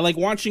 Yeah, like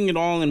watching it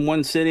all in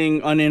one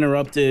sitting,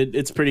 uninterrupted.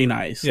 It's pretty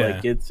nice. Yeah.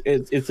 Like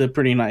it's a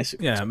pretty nice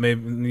experience. Yeah,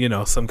 maybe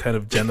some kind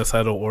of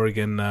genocidal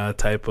organ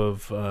type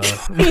of.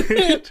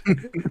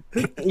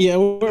 Yeah,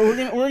 we're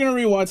gonna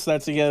rewatch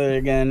that together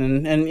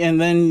again, and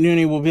then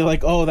Noonie will be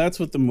like, "Oh, that's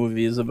what the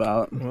movie is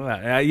about."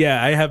 Well,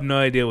 yeah, I have no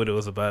idea what it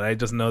was about. I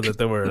just know that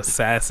there were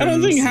assassins. I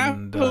don't think half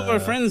of our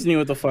friends knew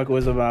what the fuck it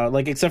was about,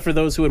 like except for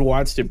those who had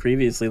watched it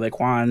previously, like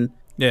Juan.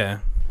 Yeah.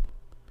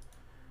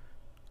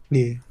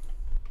 Yeah.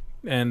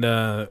 And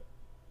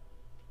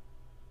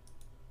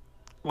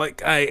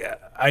like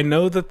I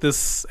know that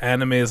this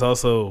anime is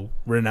also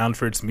renowned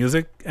for its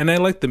music, and I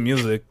like the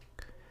music,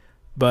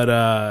 but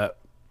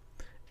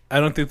I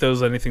don't think there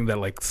was anything that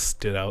like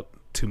stood out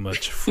too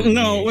much for me.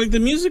 Like the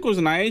music was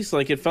nice,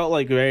 like it felt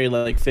like very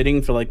like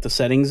fitting for like the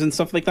settings and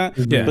stuff like that.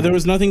 Yeah. But there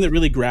was nothing that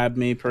really grabbed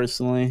me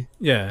personally.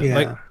 Yeah.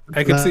 Like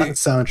I could see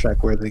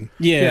soundtrack worthy.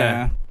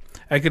 Yeah.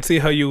 I could see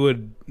how you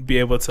would be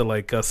able to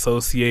like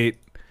associate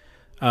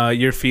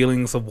your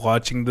feelings of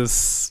watching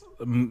this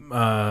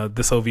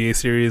OVA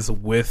series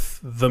with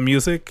the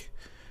music,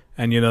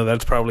 and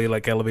that's probably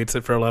like elevates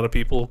it for a lot of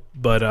people.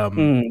 But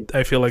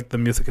I feel like the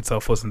music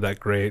itself wasn't that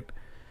great.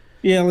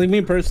 Yeah, like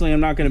me personally, I'm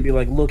not going to be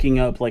like looking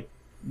up like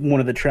one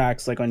of the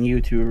tracks like on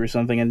YouTube or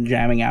something and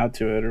jamming out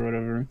to it or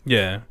whatever.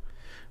 Yeah,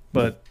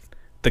 but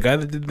the guy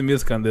that did the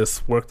music on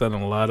this worked on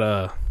a lot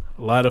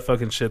of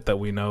fucking shit that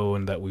we know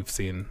and that we've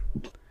seen.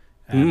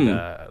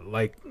 And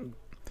like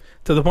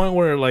to the point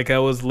where like I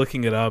was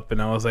looking it up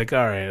and I was like,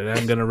 all right,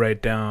 I'm gonna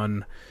write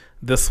down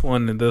this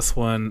one and this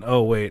one.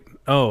 Oh wait,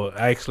 I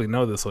actually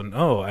know this one.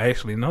 Oh, I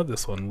actually know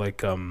this one.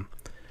 Like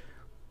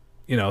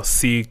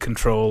C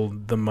control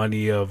the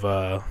money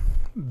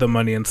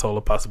and Soul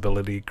of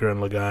Possibility, Gurren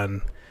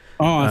Lagann.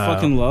 Oh, I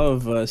fucking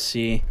love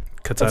C.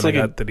 Katana like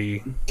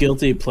Gatari.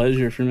 Guilty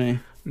pleasure for me.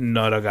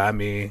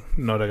 Noragami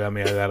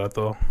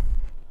Agarato.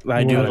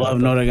 I do love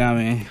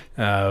Noragami.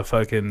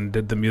 Fucking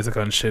did the music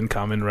on Shin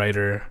Kamen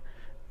Rider.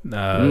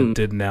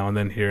 Did Now and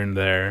Then Here and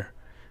There.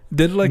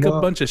 Did like a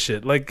bunch of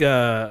shit. Like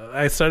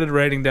I started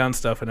writing down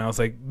stuff and I was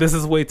like, this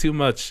is way too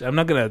much. I'm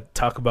not gonna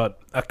talk about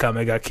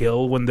Akame ga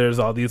Kill when there's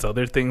all these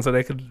other things that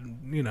I could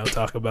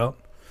talk about.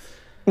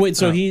 Wait,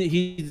 so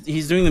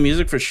he's doing the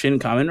music for Shin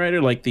Kamen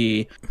Rider, like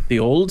the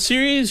old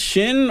series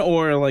Shin,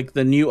 or like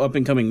the new up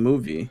and coming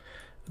movie?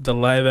 The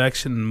live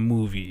action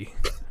movie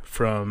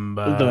from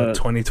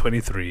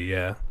 2023.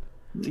 Yeah.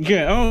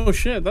 Oh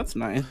shit, that's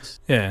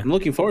nice. Yeah, I'm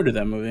looking forward to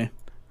that movie.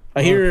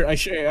 I hear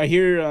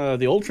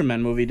the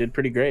Ultraman movie did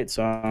pretty great,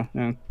 so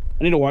yeah.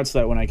 I need to watch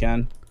that when I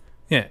can.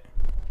 Yeah.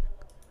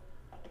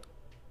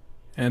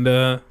 And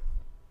I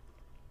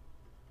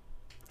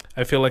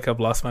feel like I've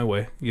lost my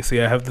way. You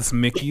see, I have this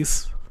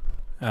Mickey's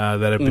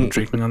that I've been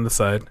drinking on the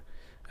side.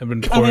 I've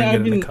been pouring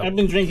it in a cup. I've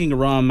been drinking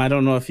rum. I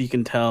don't know if you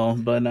can tell,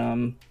 but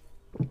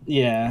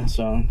yeah,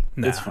 so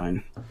it's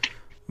fine.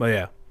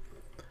 But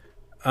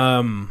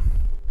yeah.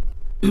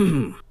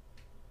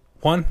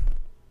 One.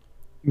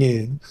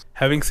 Yeah.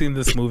 Having seen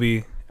this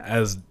movie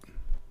as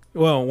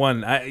well,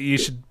 you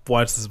should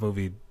watch this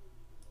movie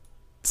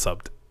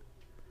subbed.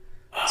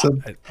 So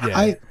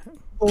yeah.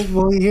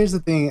 Well, here's the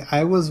thing.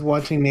 I was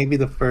watching maybe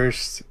the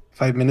first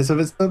 5 minutes of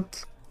it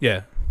subbed.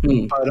 Yeah.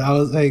 But I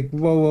was like,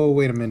 whoa,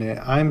 wait a minute.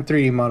 I'm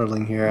 3D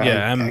modeling here.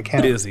 Yeah, I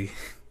can't. Busy.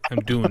 I'm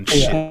doing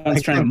shit. I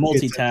was trying to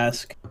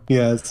multitask.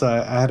 Yeah, so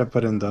I had to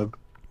put in dub.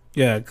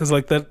 Yeah, because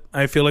like that,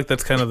 I feel like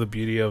that's kind of the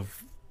beauty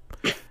of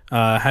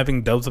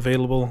having dubs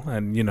available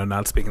and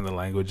not speaking the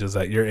language, is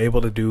that you're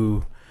able to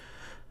do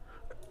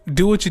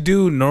what you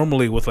do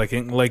normally with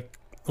like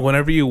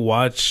whenever you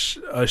watch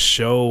a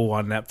show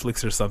on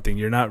Netflix or something,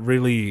 you're not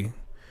really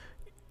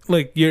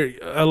like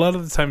a lot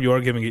of the time you are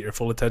giving it your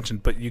full attention,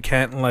 but you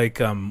can't like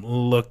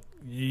look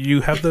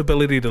you have the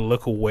ability to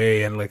look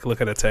away and like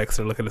look at a text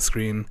or look at a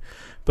screen,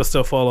 but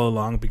still follow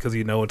along because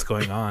you know what's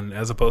going on,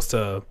 as opposed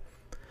to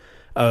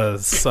a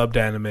subbed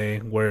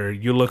anime where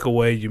you look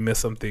away, you miss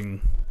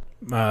something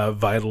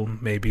vital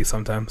maybe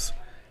sometimes.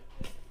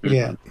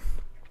 Yeah.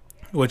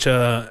 Which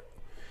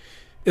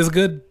is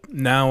good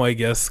now, I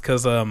guess,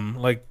 because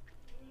like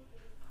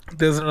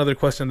there's another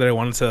question that I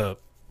wanted to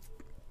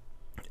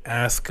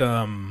ask,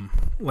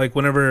 like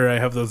whenever I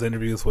have those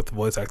interviews with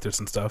voice actors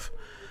and stuff,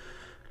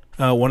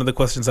 one of the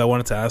questions I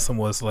wanted to ask them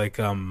was like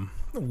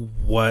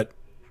what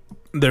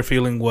their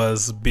feeling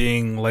was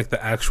being like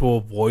the actual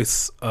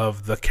voice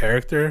of the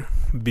character,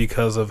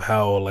 because of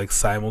how like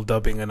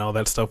simul-dubbing and all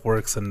that stuff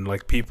works, and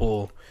like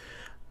people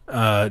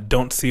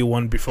don't see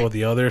one before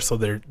the other, so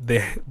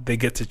they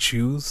get to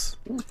choose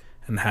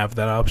and have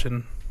that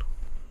option.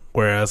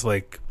 Whereas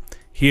like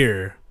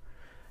here,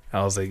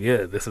 I was like,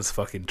 yeah, this is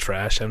fucking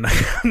trash. I'm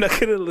not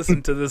gonna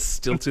listen to this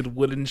stilted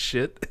wooden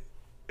shit.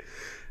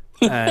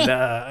 And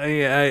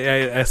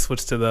I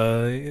switched to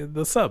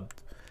the sub.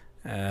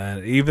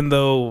 And even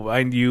though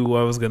I knew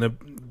I was gonna,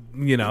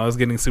 I was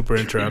getting super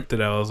interrupted,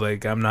 I was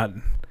like, I'm not.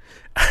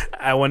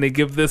 I want to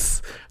give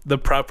this the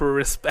proper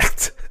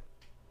respect,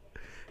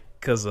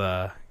 because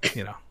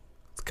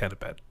it's kind of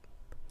bad.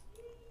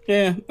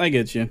 Yeah, I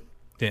get you.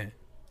 Yeah.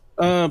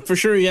 For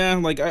sure, yeah.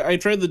 Like I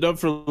tried the dub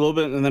for a little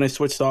bit, and then I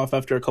switched off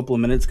after a couple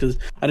of minutes because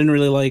I didn't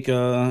really like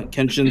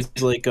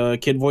Kenshin's like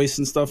kid voice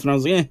and stuff, and I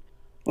was like,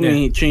 let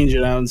me change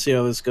it out and see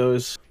how this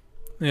goes.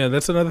 Yeah,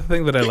 that's another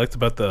thing that I liked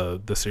about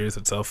the series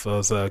itself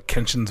was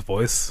Kenshin's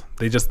voice.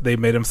 They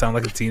made him sound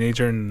like a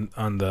teenager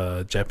on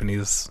the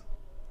Japanese,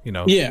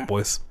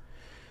 voice.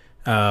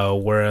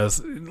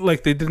 Whereas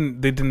like they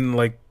didn't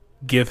like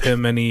give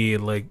him any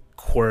like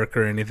quirk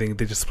or anything.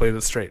 They just played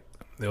it straight.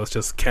 It was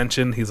just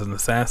Kenshin. He's an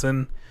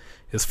assassin.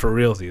 It's for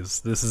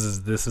realsies. This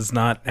is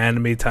not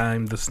anime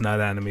time. This is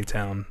not anime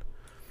town.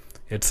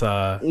 It's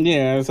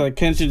it's like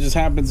Kenshin just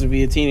happens to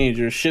be a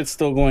teenager. Shit's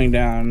still going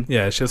down.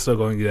 Yeah, shit's still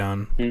going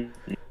down.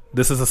 Mm-hmm.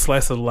 This is a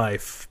slice of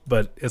life,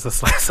 but it's a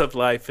slice of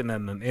life in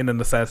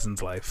an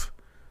assassin's life.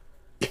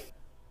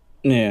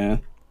 Yeah,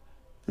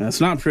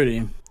 that's not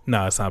pretty.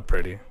 No, it's not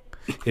pretty.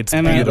 It's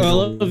and beautiful.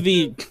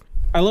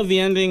 I love the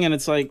ending, and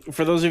it's like,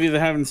 for those of you that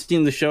haven't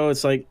seen the show,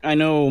 it's like, I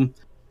know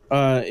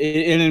it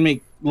didn't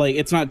make like,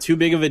 it's not too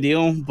big of a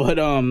deal, but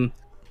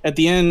at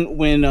the end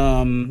when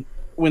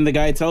the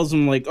guy tells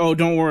him like, oh,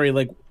 don't worry,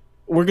 like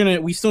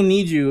we still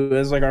need you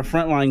as like our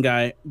frontline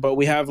guy, but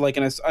we have like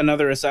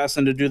another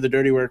assassin to do the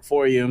dirty work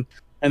for you.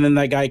 And then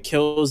that guy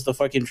kills the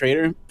fucking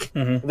traitor.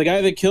 Mm-hmm. The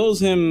guy that kills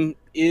him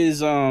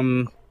is let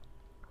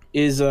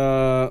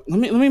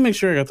me make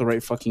sure I got the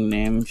right fucking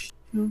name.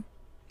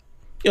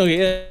 Okay,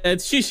 yeah,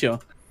 it's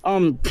Shisho.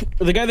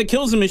 The guy that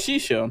kills him is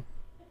Shisho,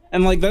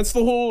 and like that's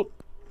the whole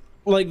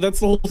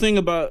thing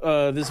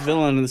about this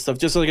villain and stuff.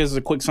 Just like as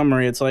a quick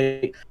summary, it's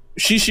like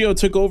Shishio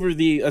took over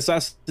the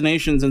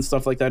assassinations and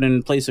stuff like that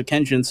in place of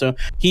Kenshin, so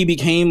he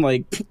became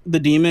like the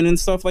demon and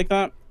stuff like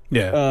that.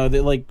 Yeah,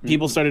 that like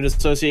people started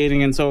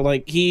associating, and so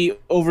like he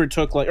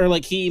overtook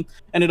he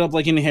ended up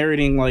like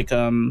inheriting like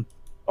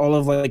all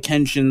of like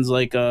Kenshin's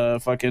like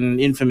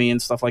fucking infamy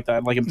and stuff like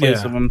that, like in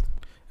place of him.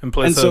 In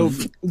place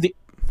of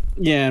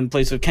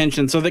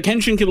Kenshin, so that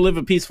Kenshin could live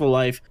a peaceful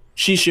life.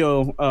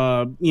 Shisho,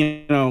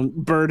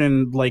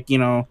 burdened like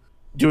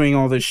doing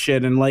all this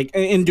shit, and like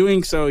in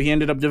doing so he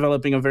ended up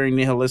developing a very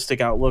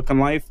nihilistic outlook on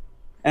life.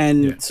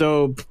 And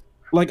so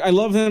like I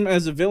love him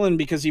as a villain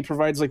because he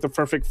provides like the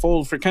perfect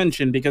fold for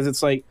Kenshin, because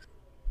it's like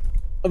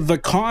the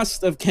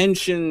cost of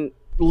Kenshin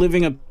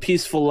living a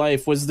peaceful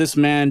life was this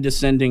man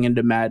descending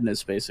into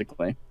madness,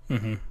 basically.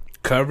 Mm-hmm.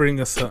 Covering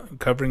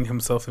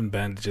himself in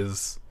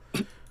bandages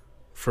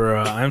for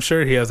I'm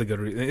sure he has a good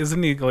reason.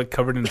 Isn't he like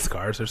covered in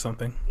scars or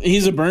something?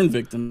 He's a burn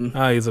victim.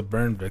 He's a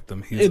burn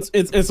victim.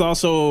 It's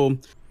also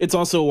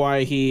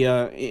why he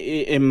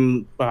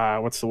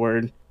what's the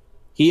word?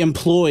 He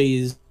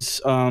employs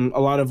a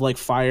lot of like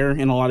fire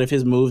in a lot of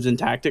his moves and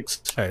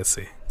tactics. I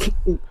see.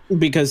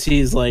 Because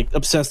he's like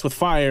obsessed with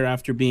fire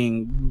after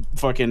being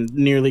fucking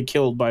nearly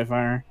killed by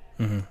fire.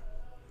 Mm-hmm.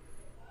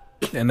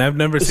 And I've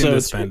never seen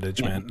this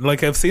bandage, man.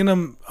 Like I've seen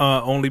him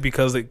only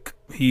because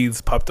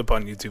he's popped up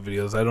on YouTube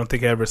videos. I don't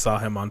think I ever saw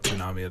him on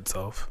Toonami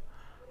itself.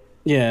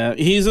 Yeah,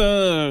 he's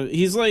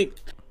like,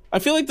 I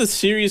feel like the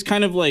series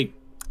kind of like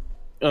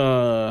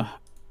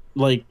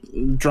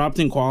dropped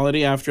in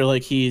quality after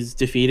like he's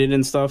defeated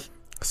and stuff,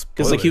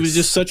 because like he was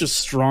just such a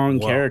strong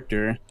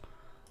character.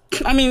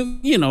 I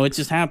mean, it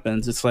just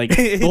happens. It's like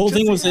the whole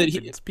thing was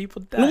that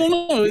people die.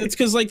 No. It's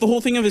because like the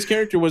whole thing of his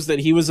character was that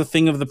he was a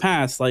thing of the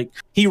past. Like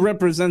he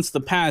represents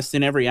the past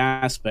in every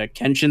aspect.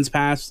 Kenshin's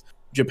past,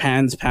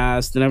 Japan's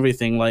past, and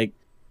everything. Like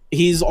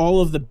he's all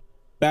of the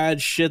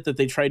bad shit that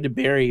they tried to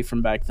bury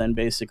from back then,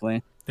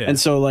 basically. Yeah. And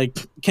so like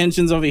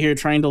Kenshin's over here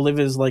trying to live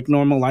his like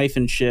normal life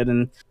and shit,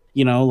 and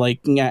like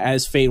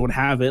as fate would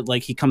have it,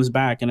 like he comes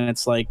back, and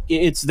it's like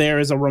it's there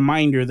as a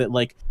reminder that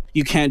like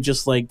you can't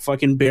just like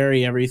fucking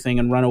bury everything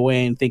and run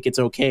away and think it's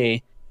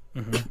okay.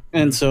 Mm-hmm.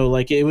 And so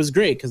like it was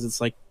great because it's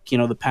like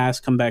the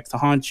past come back to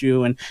haunt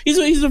you, and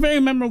he's a very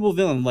memorable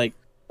villain. Like,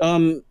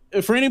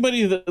 for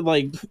anybody that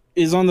like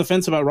is on the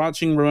fence about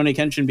watching Rurouni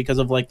Kenshin because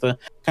of like the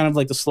kind of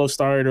like the slow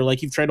start, or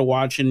like you've tried to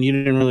watch and you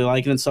didn't really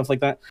like it and stuff like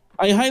that,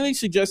 I highly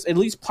suggest at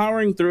least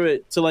powering through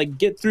it to like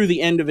get through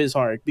the end of his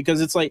arc, because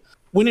it's like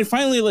when it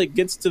finally like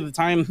gets to the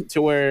time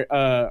to where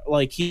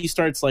like he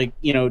starts like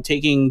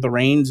taking the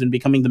reins and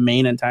becoming the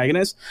main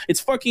antagonist, it's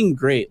fucking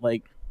great.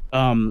 Like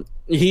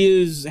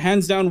he is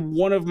hands down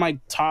one of my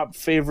top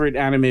favorite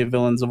anime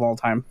villains of all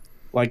time.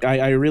 Like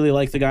I really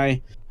like the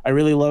guy. I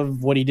really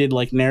love what he did,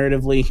 like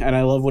narratively, and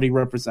I love what he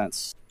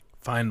represents.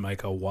 Fine,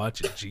 Mike, I'll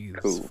watch it. Jeez,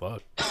 cool.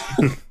 Fuck.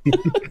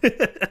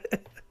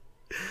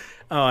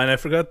 Oh, and I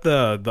forgot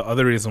the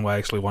other reason why I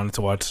actually wanted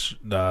to watch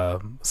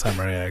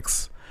Samurai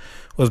X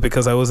was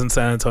because I was in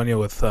San Antonio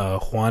with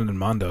Juan and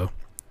Mondo,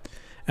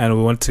 and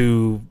we went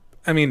to.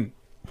 I mean,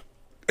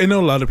 I know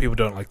a lot of people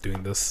don't like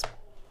doing this.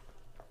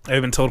 I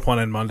even told Juan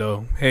and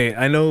Mondo, "Hey,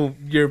 I know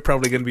you're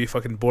probably gonna be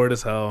fucking bored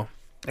as hell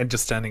and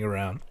just standing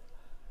around.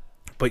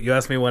 But you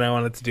asked me what I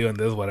wanted to do, and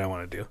this is what I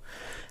want to do.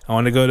 I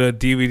want to go to a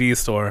DVD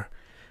store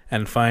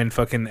and find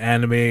fucking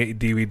anime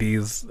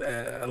DVDs,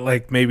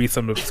 like maybe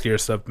some obscure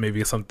stuff,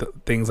 maybe some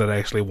things that I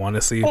actually want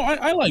to see." Oh,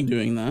 I like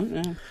doing that,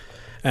 yeah.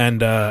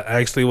 And I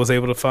actually was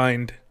able to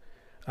find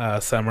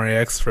Samurai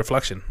X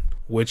Reflection,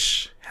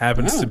 which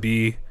happens to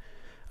be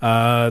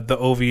another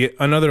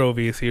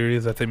OVA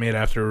series that they made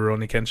after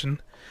Rurouni Kenshin.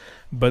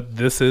 But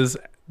this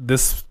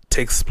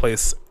takes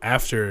place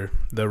after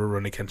the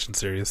Rurouni Kenshin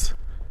series.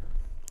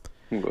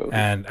 Whoa.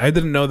 And I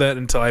didn't know that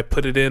until I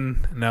put it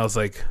in, and I was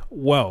like,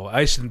 whoa,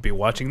 I shouldn't be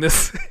watching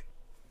this.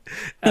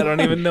 I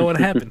don't even know what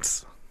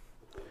happens.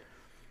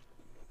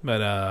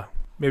 But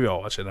maybe I'll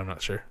watch it, I'm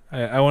not sure.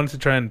 I wanted to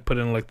try and put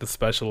in like the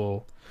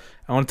special.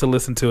 I wanted to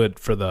listen to it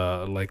for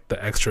the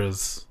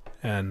extras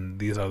and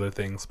these other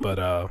things, but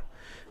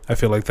I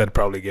feel like that'd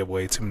probably give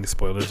away too many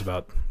spoilers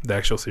about the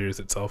actual series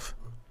itself.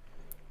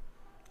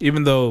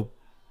 Even though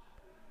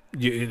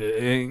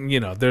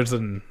there's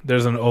an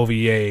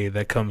OVA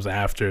that comes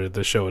after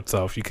the show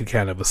itself, you could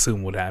kind of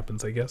assume what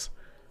happens, I guess.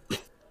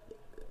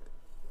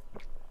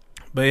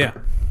 But yeah,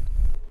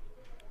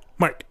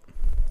 Mark,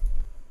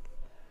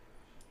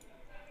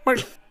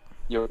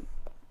 Yo.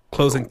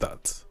 Closing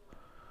thoughts.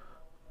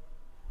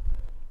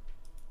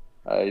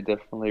 I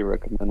definitely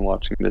recommend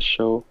watching this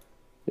show.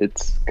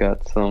 It's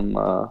got some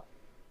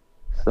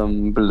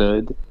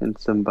blood and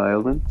some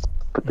violence.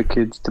 Put the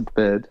kids to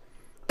bed.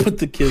 Put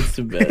the kids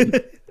to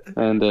bed.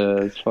 And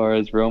as far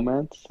as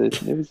romance,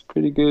 it was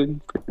pretty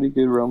good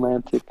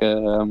romantic.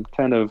 I'm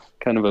kind of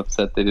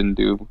upset they didn't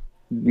do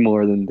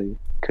more than they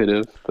could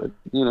have, but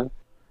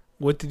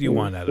What did you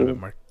want out of it,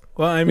 Mark?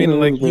 Well, I mean,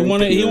 like he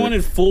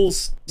wanted full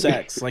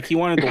sex, like he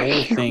wanted the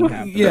whole thing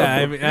happen. Yeah,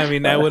 I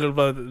mean, I would have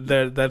loved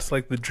that. That's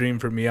like the dream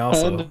for me,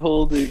 also. Hand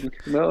holding,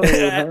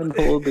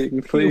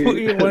 please.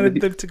 You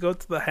wanted them to go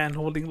to the hand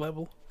holding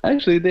level.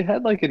 Actually, they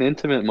had like an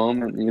intimate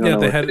moment.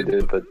 They had.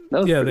 They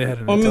had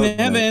an. I mean, they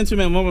had the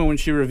intimate moment when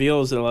she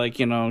reveals that, like,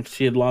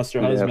 she had lost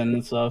her husband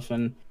and stuff,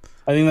 and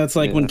I think that's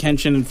like when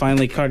Kenshin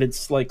finally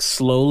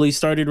slowly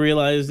started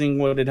realizing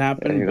what had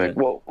happened. And he's like,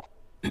 whoa.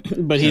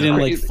 But he didn't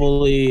like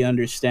fully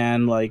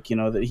understand, like,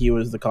 that he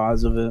was the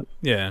cause of it.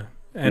 Yeah,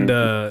 and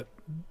the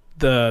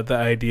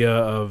idea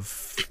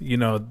of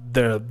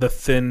the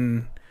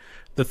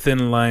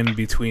thin line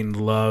between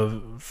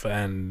love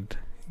and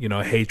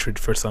hatred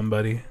for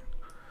somebody.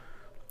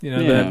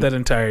 That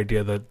entire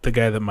idea that the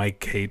guy that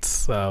Mike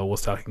hates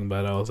was talking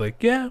about. I was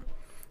like, yeah,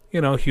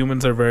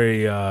 humans are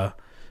very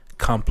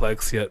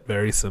complex yet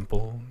very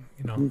simple.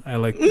 I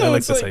like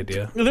this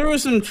idea. There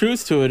was some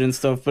truth to it and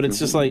stuff, but it's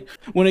just like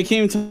when it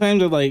came time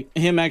to like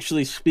him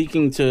actually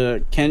speaking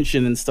to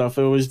Kenshin and stuff,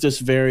 it was just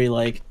very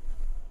like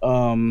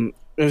it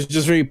was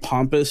just very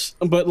pompous.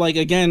 But like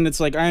again, it's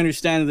like I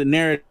understand that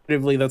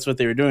narratively that's what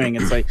they were doing.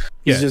 It's like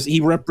he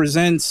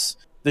represents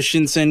the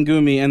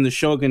Shinsengumi and the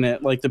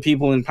shogunate, like the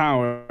people in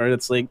power.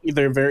 It's like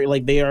they're very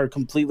like they are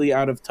completely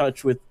out of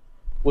touch with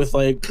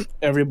like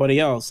everybody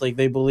else. Like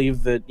they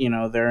believe that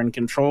they're in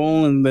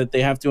control and that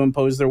they have to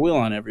impose their will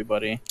on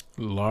everybody.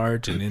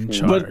 Large and in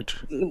charge.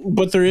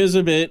 But there is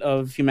a bit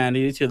of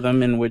humanity to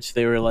them in which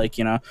they were like,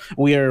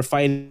 we are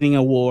fighting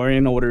a war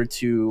in order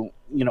to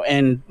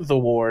end the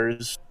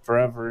wars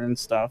forever and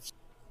stuff.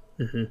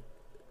 Mm-hmm.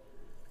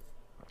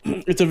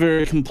 It's a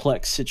very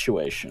complex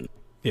situation.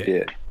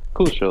 Yeah.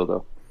 Cool show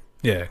though.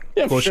 Yeah,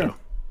 cool show.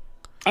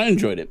 I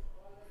enjoyed it.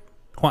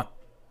 Juan.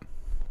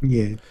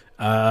 Yeah.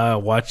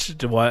 Having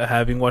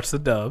watched the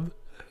dub,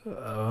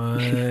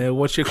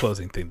 what's your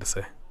closing thing to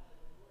say?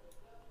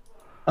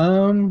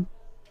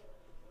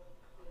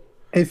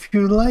 If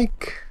you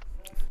like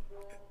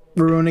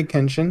Rurouni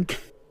Kenshin,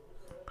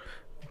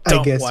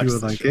 I guess you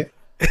would like it.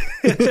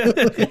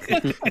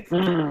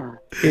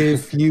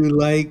 If you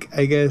like,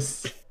 I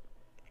guess,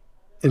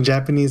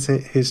 Japanese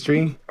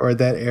history or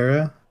that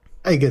era,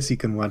 I guess you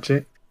can watch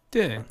it.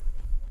 Yeah.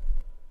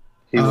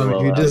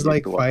 If you just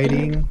like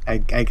fighting, I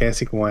guess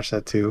you can watch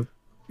that too.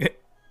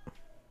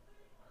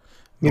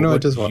 You know,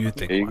 just what watch. you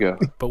think. There you go.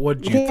 But what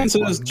do you think?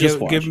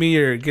 Give me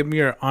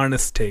your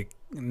honest take,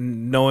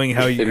 knowing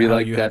how you if you how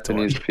like you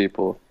Japanese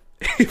people.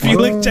 If you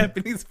like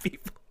Japanese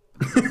people.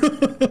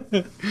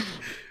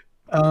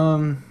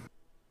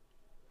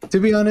 To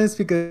be honest,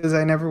 because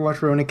I never watched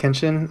Rurouni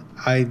Kenshin,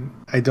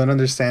 I don't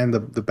understand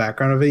the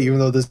background of it. Even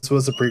though this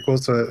was a prequel,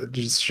 so it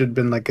just should have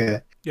been like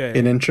an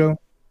intro.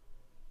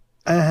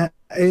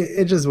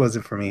 It just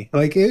wasn't for me.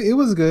 Like it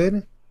was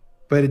good,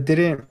 but it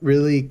didn't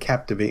really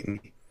captivate me.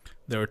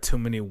 There were too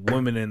many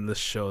women in this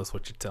show, is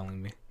what you're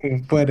telling me.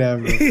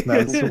 Whatever.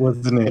 That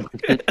wasn't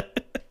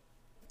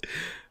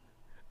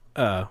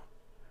it.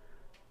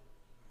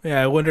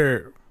 Yeah, I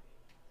wonder.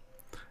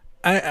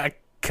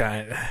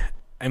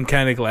 I'm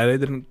kind of glad I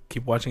didn't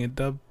keep watching it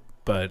dub,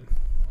 but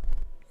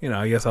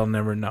I guess I'll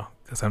never know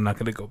because I'm not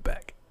going to go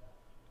back.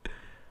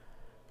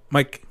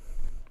 Mike,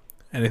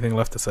 anything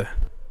left to say?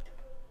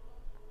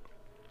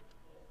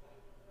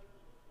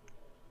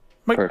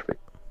 Mike?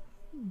 Perfect.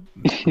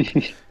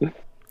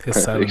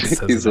 His silence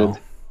says it all.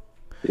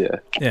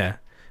 Yeah,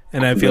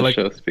 and I feel like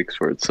the show speaks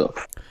for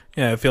itself.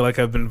 Yeah, I feel like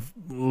I've been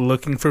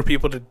looking for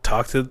people to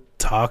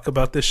talk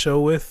about this show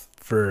with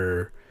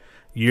for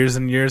years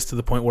and years, to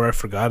the point where I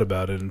forgot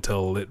about it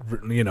until it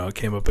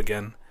came up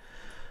again.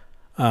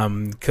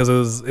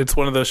 Because it's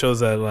one of those shows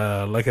that,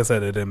 like I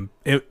said, it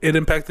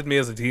impacted me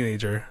as a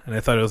teenager, and I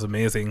thought it was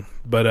amazing.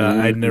 But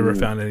I'd never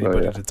found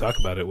anybody to talk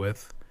about it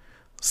with,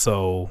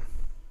 so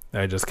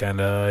I just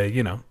kind of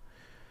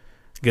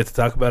get to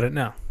talk about it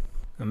now,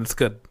 and it's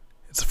good.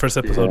 It's the first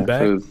episode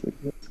back.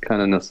 It's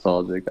kind of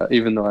nostalgic,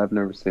 even though I've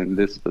never seen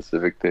this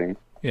specific thing.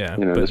 Yeah,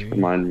 just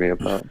reminded me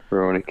about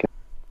Rurouni Kenshin.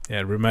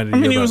 Yeah, it reminded. I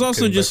mean, it was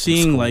also just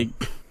seeing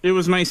it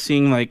was nice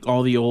seeing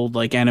all the old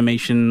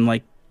animation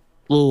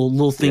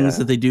little things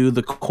that they do,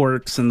 the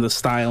quirks and the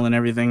style and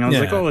everything. I was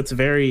like, oh, it's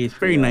very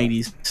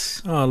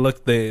 90s. Oh,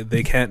 look,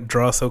 they can't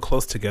draw so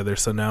close together,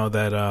 so now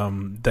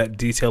that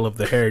detail of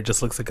the hair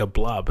just looks like a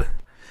blob.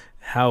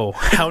 How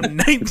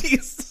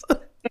 90s.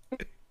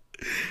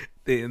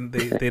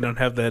 They don't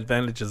have the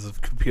advantages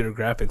of computer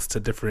graphics to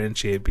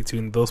differentiate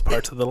between those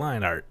parts of the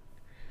line art.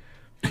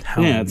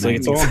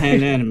 It's all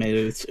hand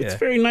animated. It's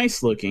very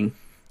nice looking.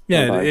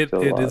 Yeah, it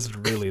is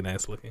really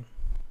nice looking.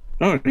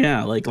 Oh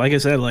yeah, like I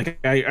said,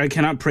 I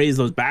cannot praise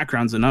those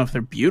backgrounds enough.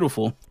 They're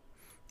beautiful.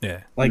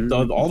 Yeah,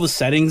 all the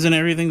settings and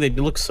everything, they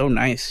look so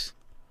nice.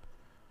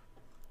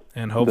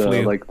 And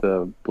hopefully,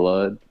 the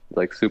blood,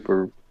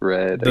 super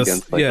red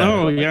against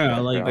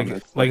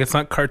it's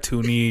not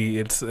cartoony.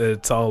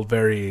 It's all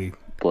very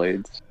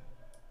blades.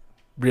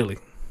 Really.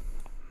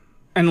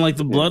 And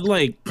the blood,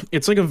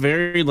 it's a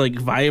very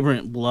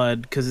vibrant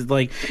blood, because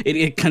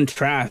it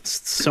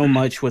contrasts so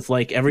much with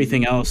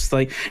everything else.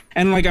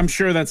 And I'm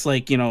sure that's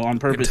on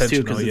purpose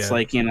too, because it's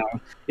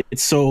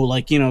it's so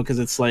because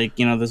it's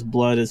this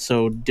blood is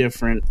so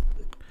different.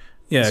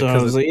 Yeah, so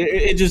I was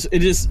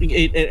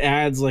it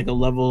adds a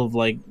level of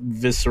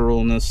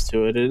visceralness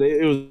to it.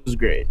 It was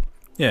great.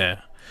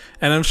 Yeah,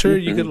 and I'm sure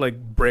you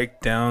could break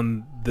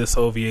down this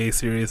OVA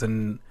series,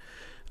 and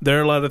there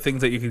are a lot of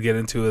things that you could get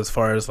into as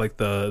far as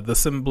the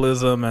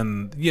symbolism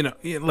and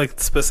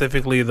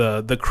specifically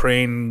the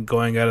crane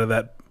going out of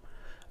that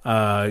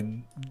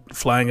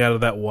flying out of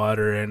that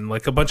water, and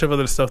a bunch of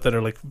other stuff that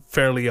are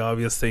fairly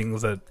obvious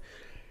things that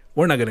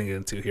we're not going to get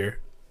into here.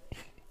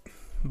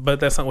 But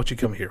that's not what you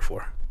come here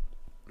for,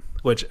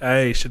 which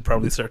I should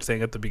probably start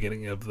saying at the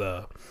beginning of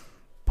the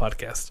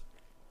podcast.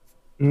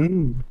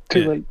 Too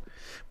late.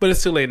 But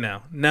it's too late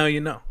now. Now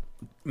you know.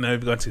 Now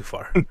you've gone too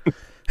far.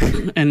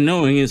 And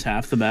knowing is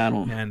half the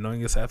battle. Yeah,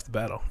 knowing is half the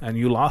battle. And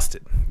you lost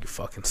it. You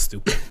fucking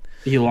stupid.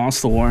 You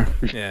lost the war.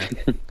 Yeah.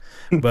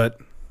 But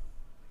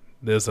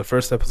there's the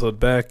first episode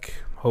back.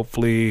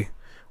 Hopefully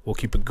we'll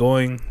keep it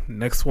going.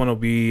 Next one will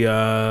be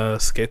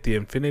Skate the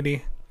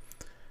Infinity.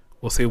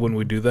 We'll see when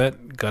we do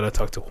that. Gotta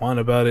talk to Juan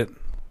about it.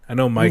 I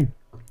know Mike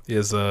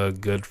is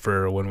good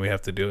for when we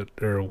have to do it,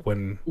 or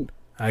when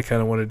I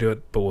kind of want to do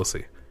it, but we'll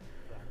see.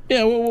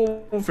 Yeah,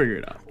 we'll figure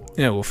it out.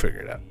 Yeah, we'll figure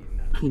it out.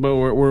 But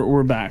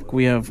we're back.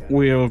 We have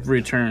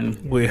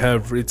returned. We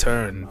have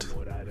returned,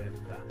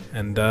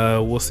 and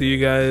we'll see you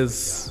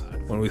guys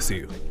when we see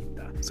you.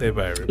 Say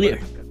bye, everybody.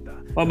 Yeah.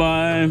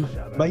 Bye-bye.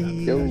 Bye.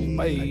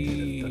 Bye.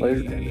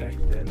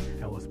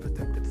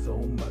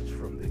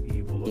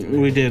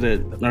 We did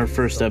it. Our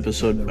first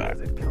episode back.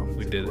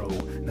 We did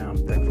it. Now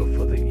I'm thankful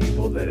for the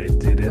evil that I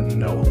didn't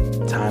know.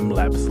 Time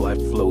lapse, life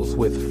flows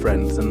with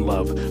friends and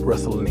love.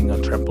 Wrestling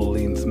on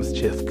trampolines,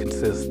 mischief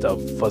consists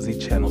of fuzzy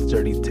channels,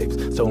 dirty tapes,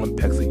 stolen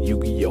packs of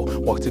Yu-Gi-Oh.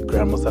 Walk to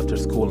grandma's after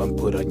school and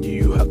put on Yu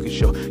Yu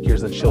Hakusho.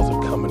 Years and shows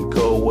will come and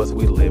go as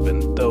we live,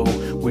 and though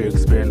we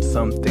experience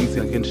some things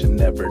you should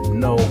never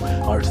know,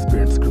 our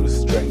experience grew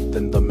strength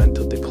in the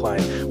mental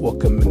decline.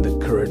 Welcome in the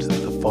courage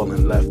of the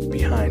fallen left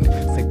behind.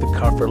 Take the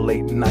car for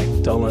late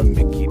night, dollar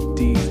Mickey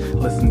D's,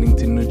 listening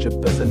to New Japan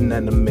and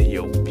anime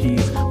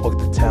OPs. Walk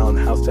the town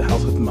house to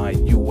house with my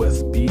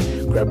USB,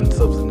 grabbing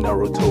subs and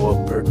Naruto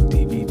or Bird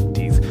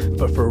DVDs.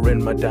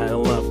 Buffering my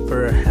dial-up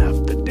for half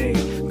the day.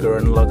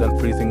 Gurren Lagann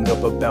freezing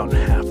up about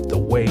half the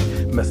way.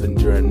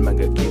 Messenger and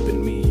manga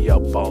keeping me me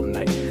up all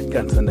night.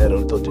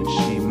 Gansanero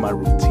dojinshi, my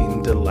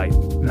routine delight.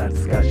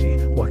 Natsukashi,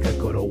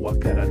 wakakoro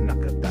wakara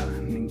nakata.